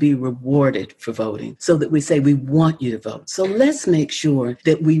ought to be rewarded for voting so that we say, we want you to vote. So let's make sure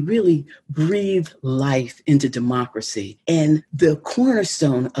that we really breathe life into democracy. And the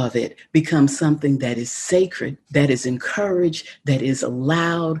cornerstone of it becomes something that is sacred, that is encouraged, that is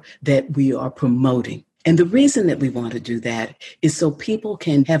allowed, that we are promoting. And the reason that we want to do that is so people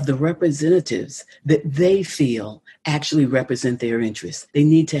can have the representatives that they feel actually represent their interests. They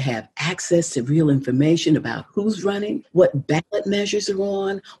need to have access to real information about who's running, what ballot measures are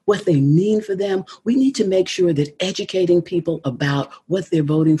on, what they mean for them. We need to make sure that educating people about what they're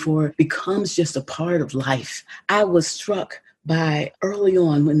voting for becomes just a part of life. I was struck by early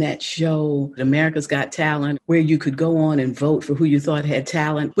on when that show, America's Got Talent, where you could go on and vote for who you thought had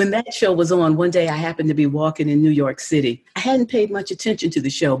talent. When that show was on, one day I happened to be walking in New York City. I hadn't paid much attention to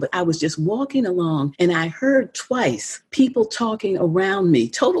the show, but I was just walking along and I heard twice people talking around me,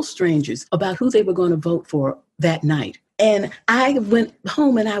 total strangers, about who they were going to vote for that night. And I went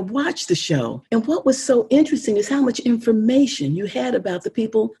home and I watched the show. And what was so interesting is how much information you had about the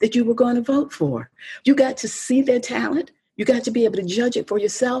people that you were going to vote for. You got to see their talent. You got to be able to judge it for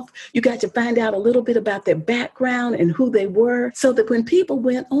yourself. You got to find out a little bit about their background and who they were, so that when people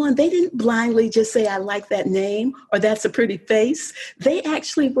went on, they didn't blindly just say, I like that name or that's a pretty face. They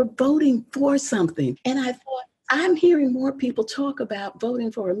actually were voting for something. And I thought, I'm hearing more people talk about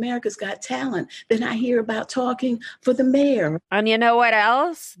voting for America's Got Talent than I hear about talking for the mayor. And you know what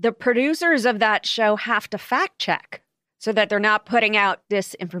else? The producers of that show have to fact check, so that they're not putting out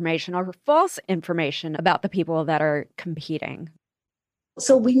disinformation or false information about the people that are competing.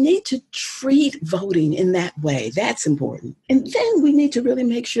 So we need to treat voting in that way. That's important. And then we need to really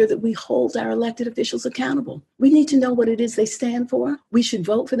make sure that we hold our elected officials accountable. We need to know what it is they stand for. We should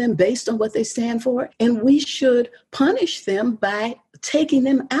vote for them based on what they stand for. And we should punish them by taking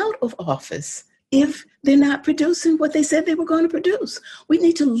them out of office if they're not producing what they said they were going to produce. We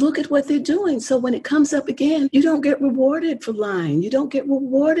need to look at what they're doing. So when it comes up again, you don't get rewarded for lying. You don't get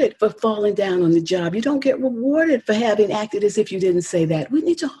rewarded for falling down on the job. You don't get rewarded for having acted as if you didn't say that. We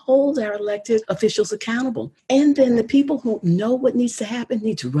need to hold our elected officials accountable. And then the people who know what needs to happen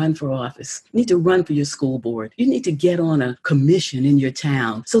need to run for office, need to run for your school board. You need to get on a commission in your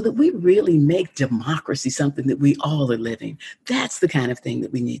town so that we really make democracy something that we all are living. That's the kind of thing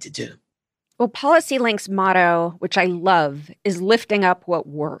that we need to do. Well, PolicyLink's motto, which I love, is lifting up what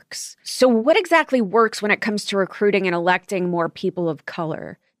works. So what exactly works when it comes to recruiting and electing more people of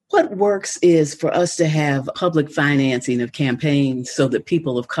color? What works is for us to have public financing of campaigns so that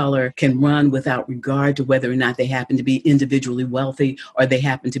people of color can run without regard to whether or not they happen to be individually wealthy or they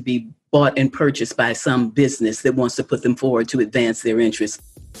happen to be bought and purchased by some business that wants to put them forward to advance their interests.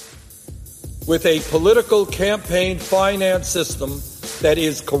 With a political campaign finance system that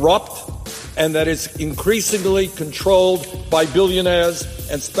is corrupt and that is increasingly controlled by billionaires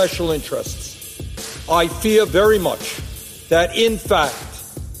and special interests, I fear very much that, in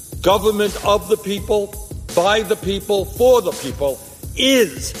fact, government of the people, by the people, for the people,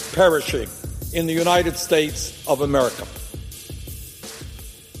 is perishing in the United States of America.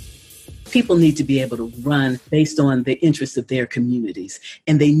 People need to be able to run based on the interests of their communities,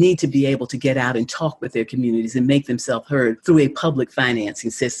 and they need to be able to get out and talk with their communities and make themselves heard through a public financing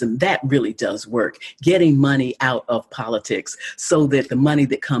system. That really does work. Getting money out of politics so that the money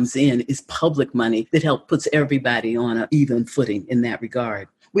that comes in is public money that helps puts everybody on an even footing in that regard.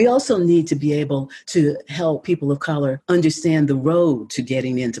 We also need to be able to help people of color understand the road to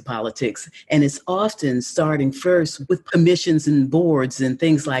getting into politics. And it's often starting first with commissions and boards and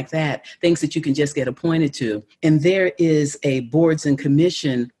things like that, things that you can just get appointed to. And there is a boards and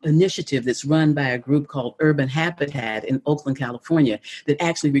commission initiative that's run by a group called Urban Habitat in Oakland, California, that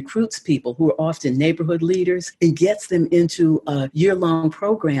actually recruits people who are often neighborhood leaders and gets them into a year-long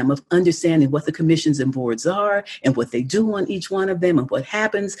program of understanding what the commissions and boards are and what they do on each one of them and what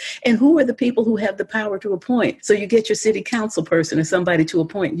happens. And who are the people who have the power to appoint? So you get your city council person or somebody to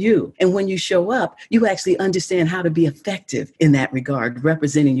appoint you. And when you show up, you actually understand how to be effective in that regard,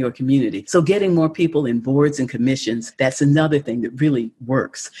 representing your community. So getting more people in boards and commissions, that's another thing that really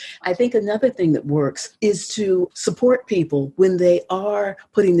works. I think another thing that works is to support people when they are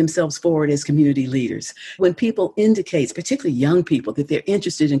putting themselves forward as community leaders. When people indicate, particularly young people, that they're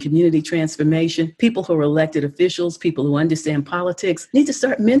interested in community transformation, people who are elected officials, people who understand politics, need to start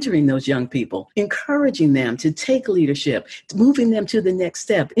start mentoring those young people, encouraging them to take leadership, moving them to the next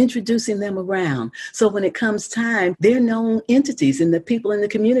step, introducing them around. So when it comes time, they're known entities and the people in the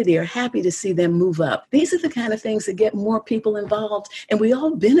community are happy to see them move up. These are the kind of things that get more people involved. And we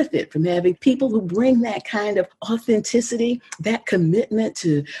all benefit from having people who bring that kind of authenticity, that commitment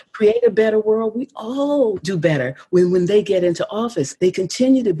to create a better world. We all do better when they get into office. They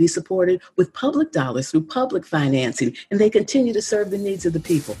continue to be supported with public dollars through public financing, and they continue to serve the needs of the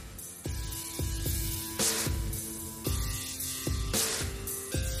people.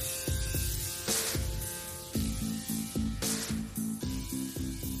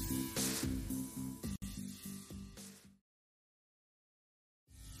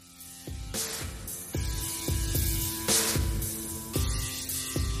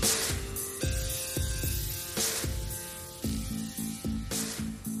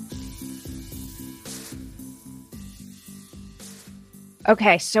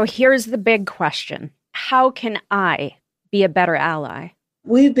 Okay, so here's the big question. How can I be a better ally?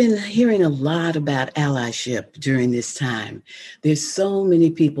 We've been hearing a lot about allyship during this time. There's so many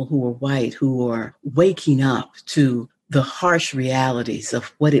people who are white who are waking up to the harsh realities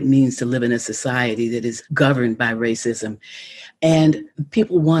of what it means to live in a society that is governed by racism. And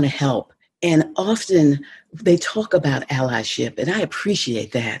people want to help. And often they talk about allyship, and I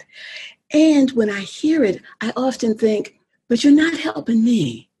appreciate that. And when I hear it, I often think, but you're not helping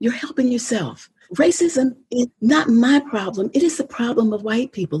me. You're helping yourself. Racism is not my problem. It is the problem of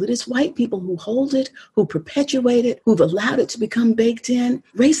white people. It is white people who hold it, who perpetuate it, who've allowed it to become baked in.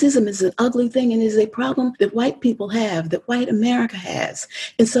 Racism is an ugly thing and is a problem that white people have, that white America has.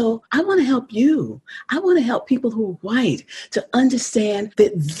 And so I want to help you. I want to help people who are white to understand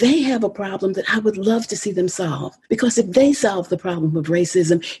that they have a problem that I would love to see them solve. Because if they solve the problem of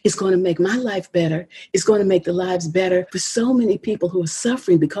racism, it's going to make my life better. It's going to make the lives better for so many people who are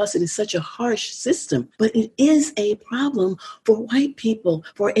suffering because it is such a harsh system. But it is a problem for white people,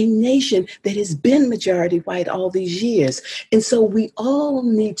 for a nation that has been majority white all these years. And so we all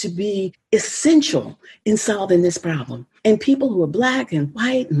need to be essential in solving this problem. And people who are Black and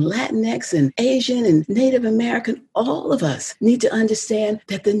white and Latinx and Asian and Native American, all of us need to understand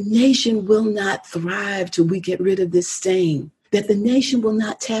that the nation will not thrive till we get rid of this stain. That the nation will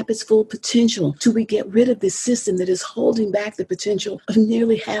not tap its full potential till we get rid of this system that is holding back the potential of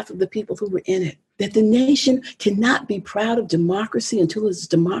nearly half of the people who were in it. That the nation cannot be proud of democracy until it's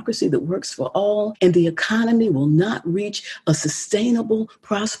democracy that works for all, and the economy will not reach a sustainable,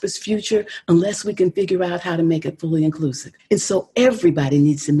 prosperous future unless we can figure out how to make it fully inclusive. And so everybody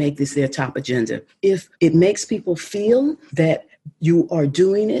needs to make this their top agenda. If it makes people feel that you are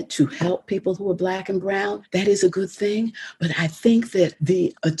doing it to help people who are Black and brown, that is a good thing. But I think that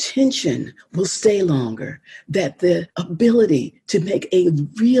the attention will stay longer, that the ability to make a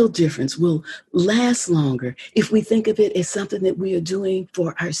real difference will last longer if we think of it as something that we are doing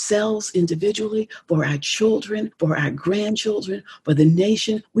for ourselves individually, for our children, for our grandchildren, for the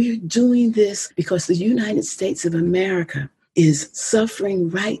nation. We are doing this because the United States of America is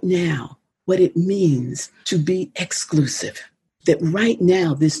suffering right now what it means to be exclusive. That right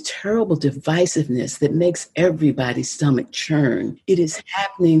now, this terrible divisiveness that makes everybody's stomach churn, it is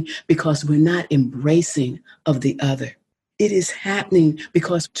happening because we're not embracing of the other. It is happening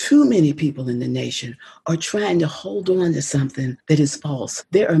because too many people in the nation are trying to hold on to something that is false.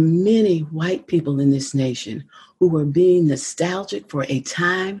 There are many white people in this nation who are being nostalgic for a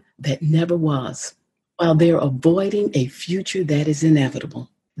time that never was, while they're avoiding a future that is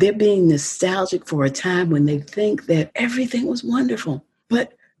inevitable. They're being nostalgic for a time when they think that everything was wonderful.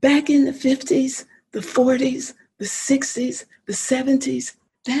 But back in the 50s, the 40s, the 60s, the 70s,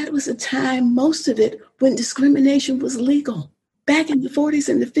 that was a time, most of it, when discrimination was legal. Back in the 40s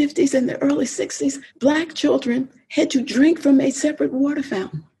and the 50s and the early 60s, Black children had to drink from a separate water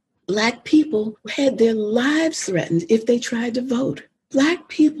fountain. Black people had their lives threatened if they tried to vote. Black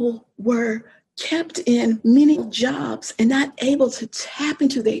people were kept in menial jobs and not able to tap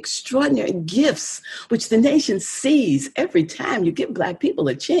into the extraordinary gifts which the nation sees every time you give Black people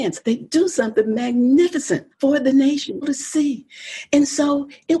a chance. They do something magnificent for the nation to see. And so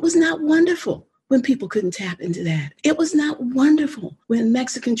it was not wonderful when people couldn't tap into that. It was not wonderful when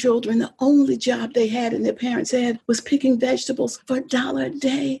Mexican children, the only job they had and their parents had was picking vegetables for $1 a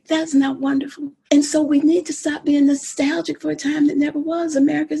day. That's not wonderful. And so we need to stop being nostalgic for a time that never was.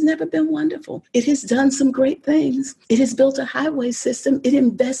 America's never been wonderful. It has done some great things. It has built a highway system. It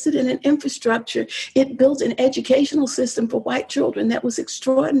invested in an infrastructure. It built an educational system for white children that was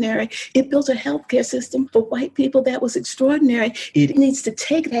extraordinary. It built a healthcare system for white people that was extraordinary. It needs to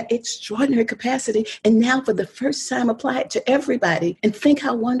take that extraordinary capacity and now for the first time apply it to everybody and think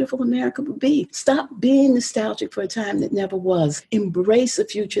how wonderful America would be. Stop being nostalgic for a time that never was. Embrace a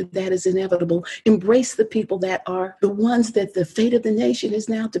future that is inevitable. Embrace the people that are the ones that the fate of the nation is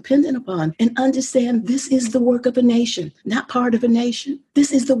now dependent upon, and understand this is the work of a nation, not part of a nation.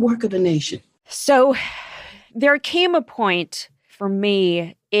 This is the work of a nation. So there came a point for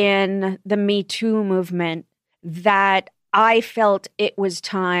me in the Me Too movement that I felt it was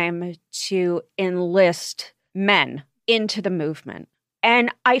time to enlist men into the movement.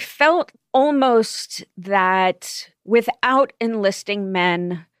 And I felt almost that without enlisting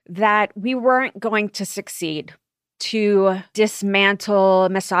men, that we weren't going to succeed to dismantle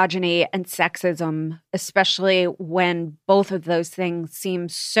misogyny and sexism, especially when both of those things seem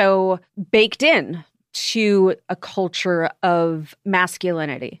so baked in to a culture of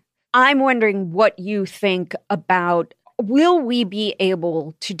masculinity. I'm wondering what you think about, will we be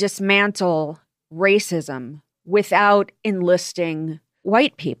able to dismantle racism without enlisting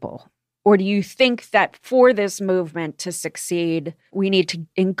white people? Or do you think that for this movement to succeed, we need to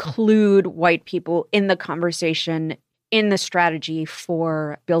include white people in the conversation, in the strategy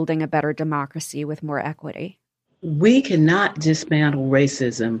for building a better democracy with more equity? We cannot dismantle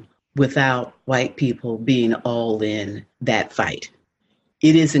racism without white people being all in that fight.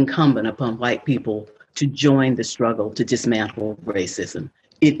 It is incumbent upon white people to join the struggle to dismantle racism.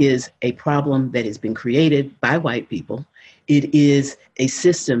 It is a problem that has been created by white people. It is a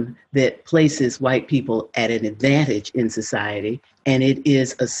system that places white people at an advantage in society, and it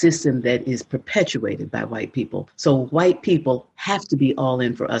is a system that is perpetuated by white people. So white people have to be all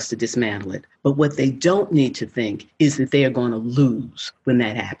in for us to dismantle it. But what they don't need to think is that they are going to lose when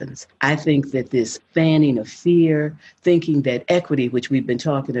that happens. I think that this fanning of fear, thinking that equity, which we've been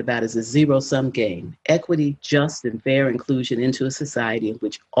talking about, is a zero-sum game. Equity, just and fair inclusion into a society in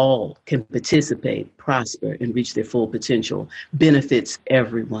which all can participate, prosper, and reach their full potential benefits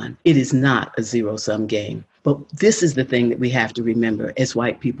everyone. It is not a zero-sum game. But this is the thing that we have to remember as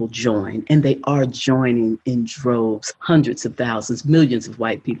white people join, and they are joining in droves. Hundreds of thousands, millions of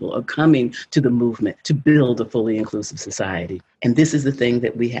white people are coming to the movement to build a fully inclusive society. And this is the thing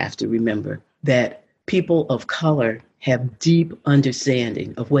that we have to remember, that people of color have deep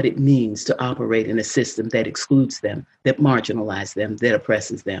understanding of what it means to operate in a system that excludes them, that marginalizes them, that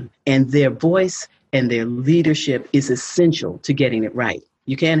oppresses them. And their voice and their leadership is essential to getting it right.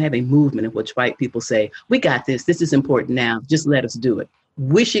 You can't have a movement in which white people say, we got this is important now, just let us do it.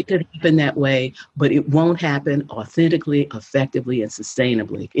 Wish it could happen that way, but it won't happen authentically, effectively, and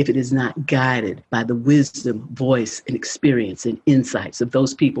sustainably if it is not guided by the wisdom, voice, and experience and insights of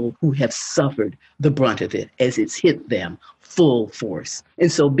those people who have suffered the brunt of it as it's hit them full force.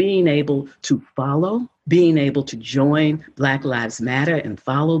 And so being able to follow, being able to join Black Lives Matter and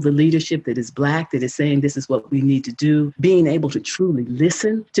follow the leadership that is Black, that is saying this is what we need to do, being able to truly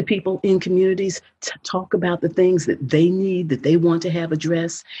listen to people in communities, to talk about the things that they need, that they want to have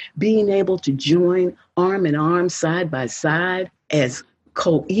addressed, being able to join arm in arm, side by side as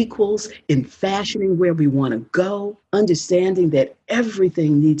co-equals in fashioning where we want to go, understanding that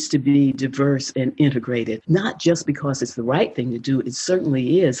everything needs to be diverse and integrated, not just because it's the right thing to do, it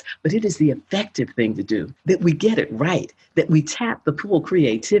certainly is, but it is the effective thing to do, that we get it right, that we tap the full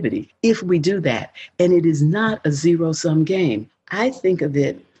creativity if we do that. And it is not a zero-sum game. I think of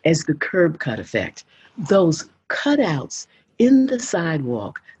it as the curb cut effect. Those cutouts in the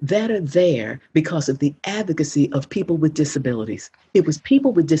sidewalk that are there because of the advocacy of people with disabilities. It was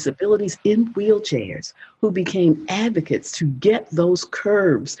people with disabilities in wheelchairs who became advocates to get those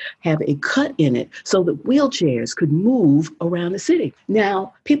curbs, have a cut in it so that wheelchairs could move around the city.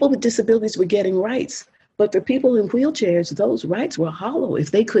 Now, people with disabilities were getting rights, but for people in wheelchairs, those rights were hollow if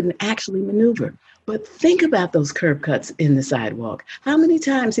they couldn't actually maneuver. But think about those curb cuts in the sidewalk. How many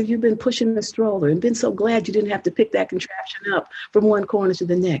times have you been pushing a stroller and been so glad you didn't have to pick that contraption up from one corner to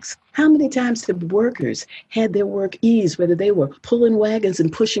the next? How many times have workers had their work eased, whether they were pulling wagons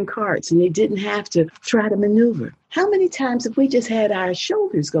and pushing carts and they didn't have to try to maneuver? How many times have we just had our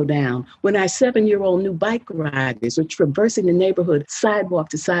shoulders go down when our 7-year-old new bike riders are traversing the neighborhood sidewalk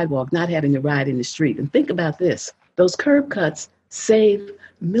to sidewalk, not having to ride in the street? And think about this. Those curb cuts save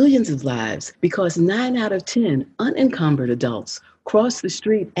millions of lives because 9 out of 10 unencumbered adults cross the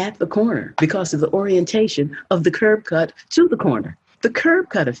street at the corner because of the orientation of the curb cut to the corner. The curb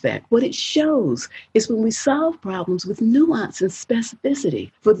cut effect, what it shows is when we solve problems with nuance and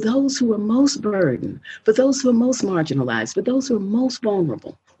specificity for those who are most burdened, for those who are most marginalized, for those who are most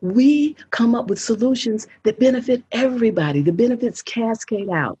vulnerable, we come up with solutions that benefit everybody. The benefits cascade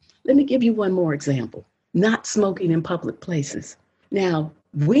out. Let me give you one more example. Not smoking in public places. Now,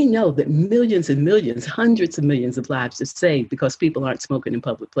 we know that millions and millions, hundreds of millions of lives are saved because people aren't smoking in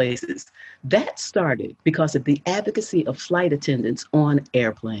public places. That started because of the advocacy of flight attendants on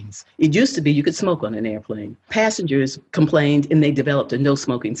airplanes. It used to be you could smoke on an airplane. Passengers complained and they developed a no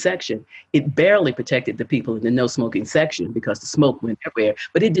smoking section. It barely protected the people in the no smoking section because the smoke went everywhere,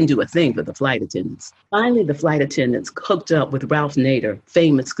 but it didn't do a thing for the flight attendants. Finally, the flight attendants hooked up with Ralph Nader,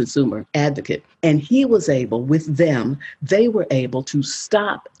 famous consumer advocate, and he was able, with them, they were able to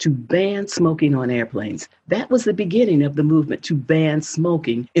ban smoking on airplanes. That was the beginning of the movement to ban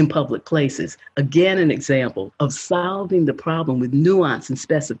smoking in public places. Again, an example of solving the problem with nuance and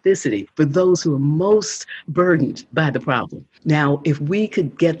specificity for those who are most burdened by the problem. Now, if we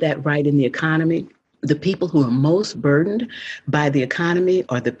could get that right in the economy, the people who are most burdened by the economy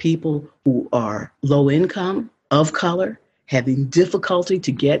are the people who are low income, of color, having difficulty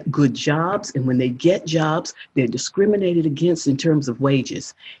to get good jobs. And when they get jobs, they're discriminated against in terms of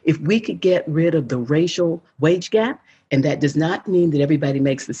wages. If we could get rid of the racial wage gap, and that does not mean that everybody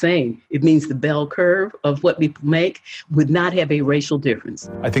makes the same. It means the bell curve of what people make would not have a racial difference.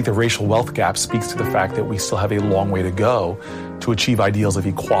 I think the racial wealth gap speaks to the fact that we still have a long way to go to achieve ideals of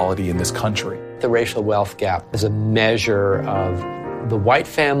equality in this country. The racial wealth gap is a measure of the white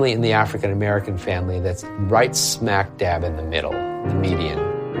family and the African-American family that's right smack dab in the middle, the median.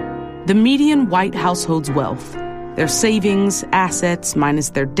 The median white household's wealth, their savings, assets, minus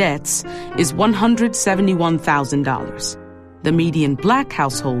their debts, is $171,000. The median black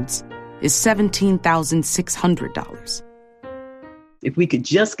households is $17,600. If we could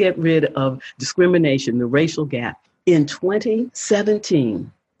just get rid of discrimination, the racial gap, in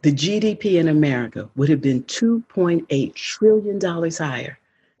 2017, the GDP in America would have been $2.8 trillion higher.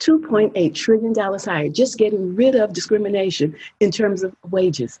 $2.8 trillion higher, just getting rid of discrimination in terms of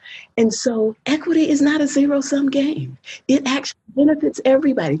wages. And so equity is not a zero-sum game. It actually benefits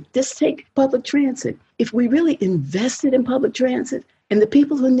everybody. Just take public transit. If we really invested in public transit, and the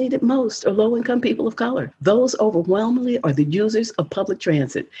people who need it most are low-income people of color. Those overwhelmingly are the users of public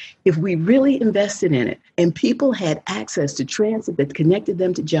transit. If we really invested in it and people had access to transit that connected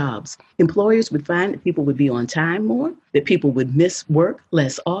them to jobs, employers would find that people would be on time more, that people would miss work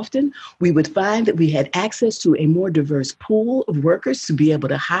less often. We would find that we had access to a more diverse pool of workers to be able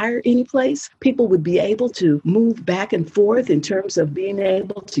to hire any place. People would be able to move back and forth in terms of being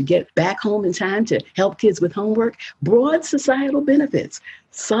able to get back home in time to help kids with homework. Broad societal benefits.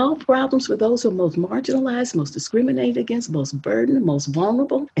 Solve problems for those who are most marginalized, most discriminated against, most burdened, most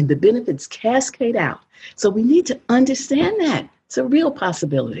vulnerable, and the benefits cascade out. So we need to understand that. It's a real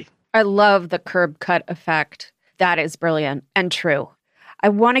possibility. I love the curb cut effect. That is brilliant and true. I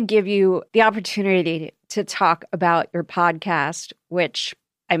want to give you the opportunity to talk about your podcast, which,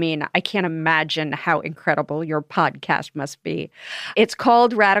 I mean, I can't imagine how incredible your podcast must be. It's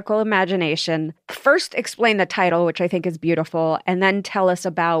called Radical Imagination. First, explain the title, which I think is beautiful, and then tell us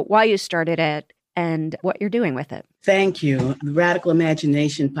about why you started it and what you're doing with it. Thank you. The Radical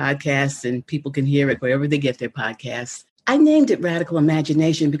Imagination podcast, and people can hear it wherever they get their podcasts. I named it Radical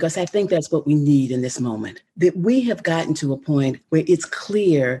Imagination because I think that's what we need in this moment, that we have gotten to a point where it's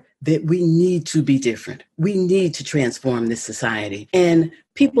clear that we need to be different. We need to transform this society. And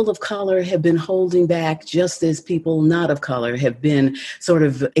people of color have been holding back just as people not of color have been sort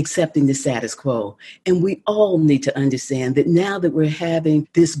of accepting the status quo. And we all need to understand that now that we're having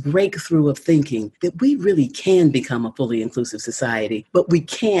this breakthrough of thinking, that we really can become a fully inclusive society, but we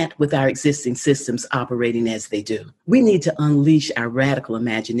can't with our existing systems operating as they do. We need to unleash our radical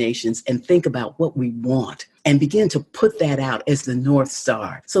imaginations and think about what we want and begin to put that out as the North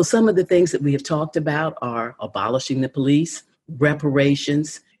Star. So some of the things that we have talked about are abolishing the police,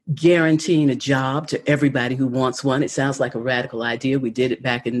 reparations, guaranteeing a job to everybody who wants one. It sounds like a radical idea. We did it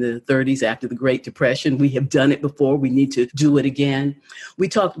back in the 30s after the Great Depression. We have done it before. We need to do it again. We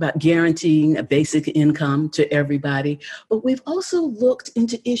talked about guaranteeing a basic income to everybody, but we've also looked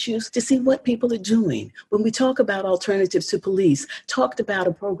into issues to see what people are doing. When we talk about alternatives to police, talked about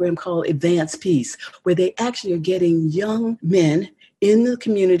a program called Advance Peace, where they actually are getting young men in the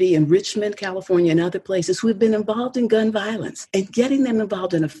community in Richmond, California, and other places who have been involved in gun violence and getting them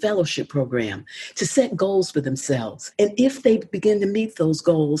involved in a fellowship program to set goals for themselves. And if they begin to meet those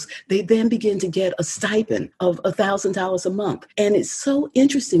goals, they then begin to get a stipend of $1,000 a month. And it's so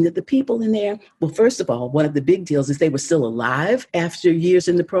interesting that the people in there, well, first of all, one of the big deals is they were still alive after years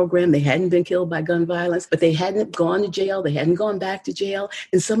in the program. They hadn't been killed by gun violence, but they hadn't gone to jail. They hadn't gone back to jail.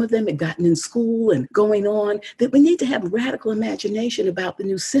 And some of them had gotten in school and going on. That we need to have radical imagination about the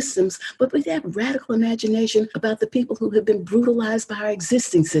new systems, but we have radical imagination about the people who have been brutalized by our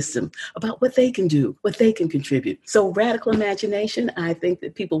existing system, about what they can do, what they can contribute. So radical imagination, I think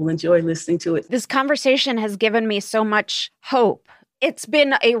that people will enjoy listening to it. This conversation has given me so much hope. It's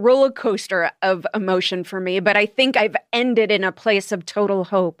been a roller coaster of emotion for me, but I think I've ended in a place of total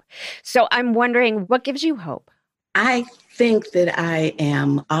hope. So I'm wondering, what gives you hope? I think that I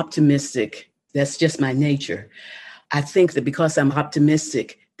am optimistic. That's just my nature. I think that because I'm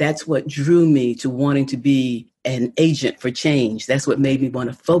optimistic, that's what drew me to wanting to be an agent for change. That's what made me want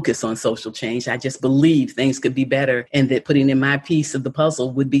to focus on social change. I just believed things could be better and that putting in my piece of the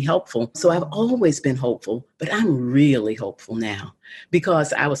puzzle would be helpful. So I've always been hopeful, but I'm really hopeful now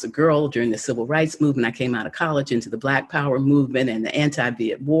because I was a girl during the civil rights movement. I came out of college into the Black Power movement and the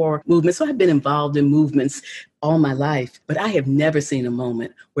anti-Viet War movement. So I've been involved in movements all my life, but I have never seen a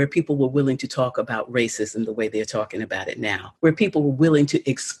moment where people were willing to talk about racism the way they're talking about it now, where people were willing to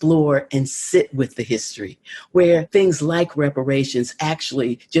explore and sit with the history, where things like reparations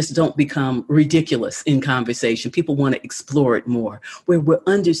actually just don't become ridiculous in conversation. People want to explore it more, where we're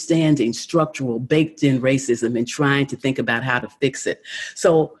understanding structural, baked-in racism and trying to think about how to fix it.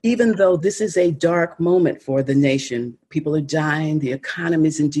 So even though this is a dark moment for the nation, people are dying, the economy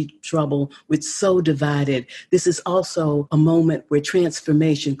is in deep trouble, we're so divided, this is also a moment where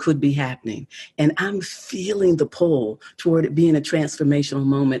transformation could be happening. And I'm feeling the pull toward it being a transformational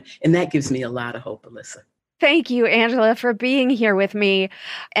moment. And that gives me a lot of hope, Alyssa. Thank you, Angela, for being here with me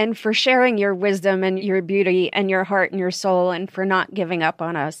and for sharing your wisdom and your beauty and your heart and your soul and for not giving up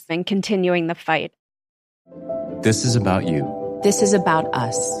on us and continuing the fight. This is about you. This is about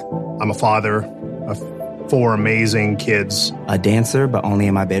us. I'm a father of 4 amazing kids. A dancer, but only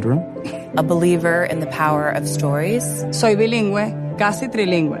in my bedroom. A believer in the power of stories. Soy bilingüe, casi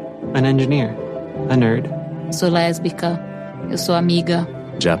trilingüe. An engineer. A nerd. Soy lésbica. Eu sou amiga.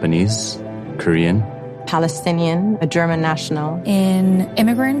 Japanese. Korean. Palestinian, a German national. An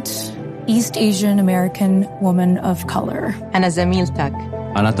immigrant, East Asian American woman of color. And a Zamiltak.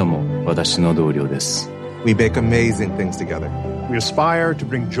 あなたも私の同僚です。We bake amazing things together. We aspire to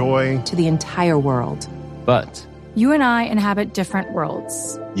bring joy to the entire world. But you and I inhabit different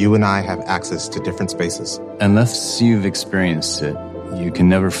worlds. You and I have access to different spaces. Unless you've experienced it, you can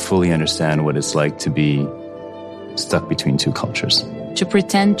never fully understand what it's like to be stuck between 2 cultures. To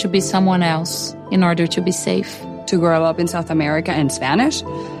pretend to be someone else in order to be safe. To grow up in South America in Spanish,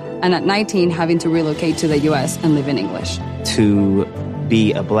 and at 19 having to relocate to the US and live in English. To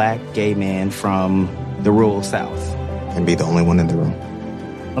be a Black gay man from the rural South. And be the only one in the room.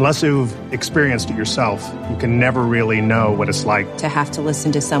 Unless you've experienced it yourself, you can never really know what it's like. To have to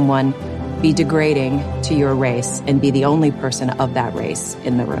listen to someone be degrading to your race and be the only person of that race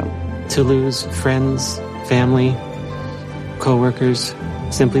in the room. To lose friends, family, co-workers,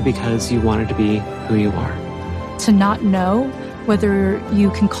 simply because you wanted to be who you are. To not know whether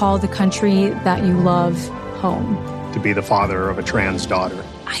you can call the country that you love home. To be the father of a trans daughter.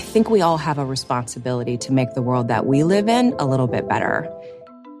 I think we all have a responsibility to make the world that we live in a little bit better.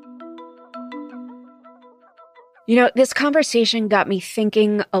 You know, this conversation got me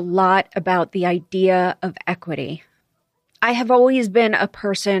thinking a lot about the idea of equity. I have always been a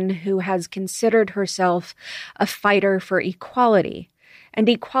person who has considered herself a fighter for equality, and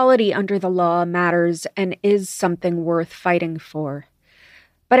equality under the law matters and is something worth fighting for.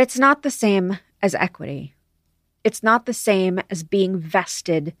 But it's not the same as equity. It's not the same as being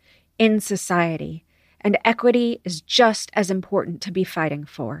vested in society, and equity is just as important to be fighting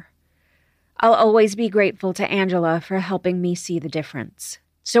for. I'll always be grateful to Angela for helping me see the difference.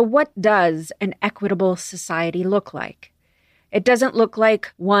 So what does an equitable society look like? It doesn't look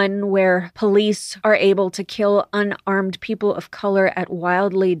like one where police are able to kill unarmed people of color at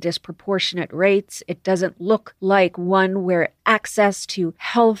wildly disproportionate rates. It doesn't look like one where access to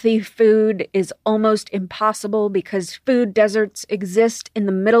healthy food is almost impossible because food deserts exist in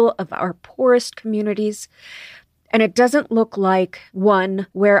the middle of our poorest communities. And it doesn't look like one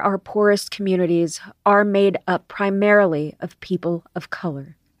where our poorest communities are made up primarily of people of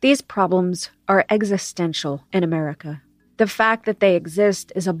color. These problems are existential in America. The fact that they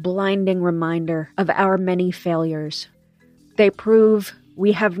exist is a blinding reminder of our many failures. They prove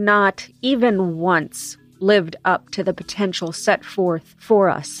we have not even once lived up to the potential set forth for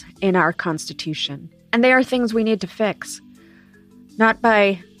us in our Constitution. And they are things we need to fix, not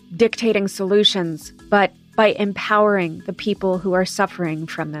by dictating solutions, but by empowering the people who are suffering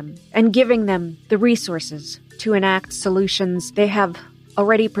from them and giving them the resources to enact solutions they have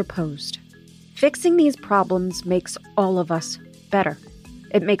already proposed. Fixing these problems makes all of us better.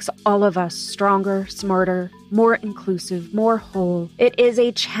 It makes all of us stronger, smarter, more inclusive, more whole. It is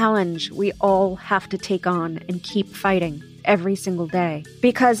a challenge we all have to take on and keep fighting every single day.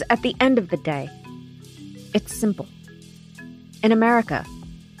 Because at the end of the day, it's simple. In America,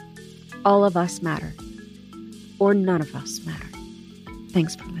 all of us matter. Or none of us matter.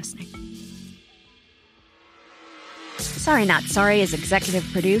 Thanks for listening. Sorry Not Sorry is executive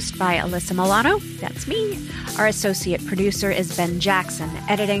produced by Alyssa Milano. That's me. Our associate producer is Ben Jackson.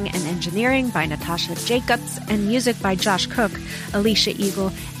 Editing and engineering by Natasha Jacobs. And music by Josh Cook, Alicia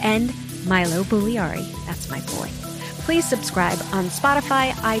Eagle, and Milo Bugliari. That's my boy. Please subscribe on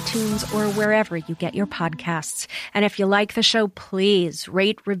Spotify, iTunes, or wherever you get your podcasts. And if you like the show, please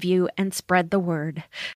rate, review, and spread the word.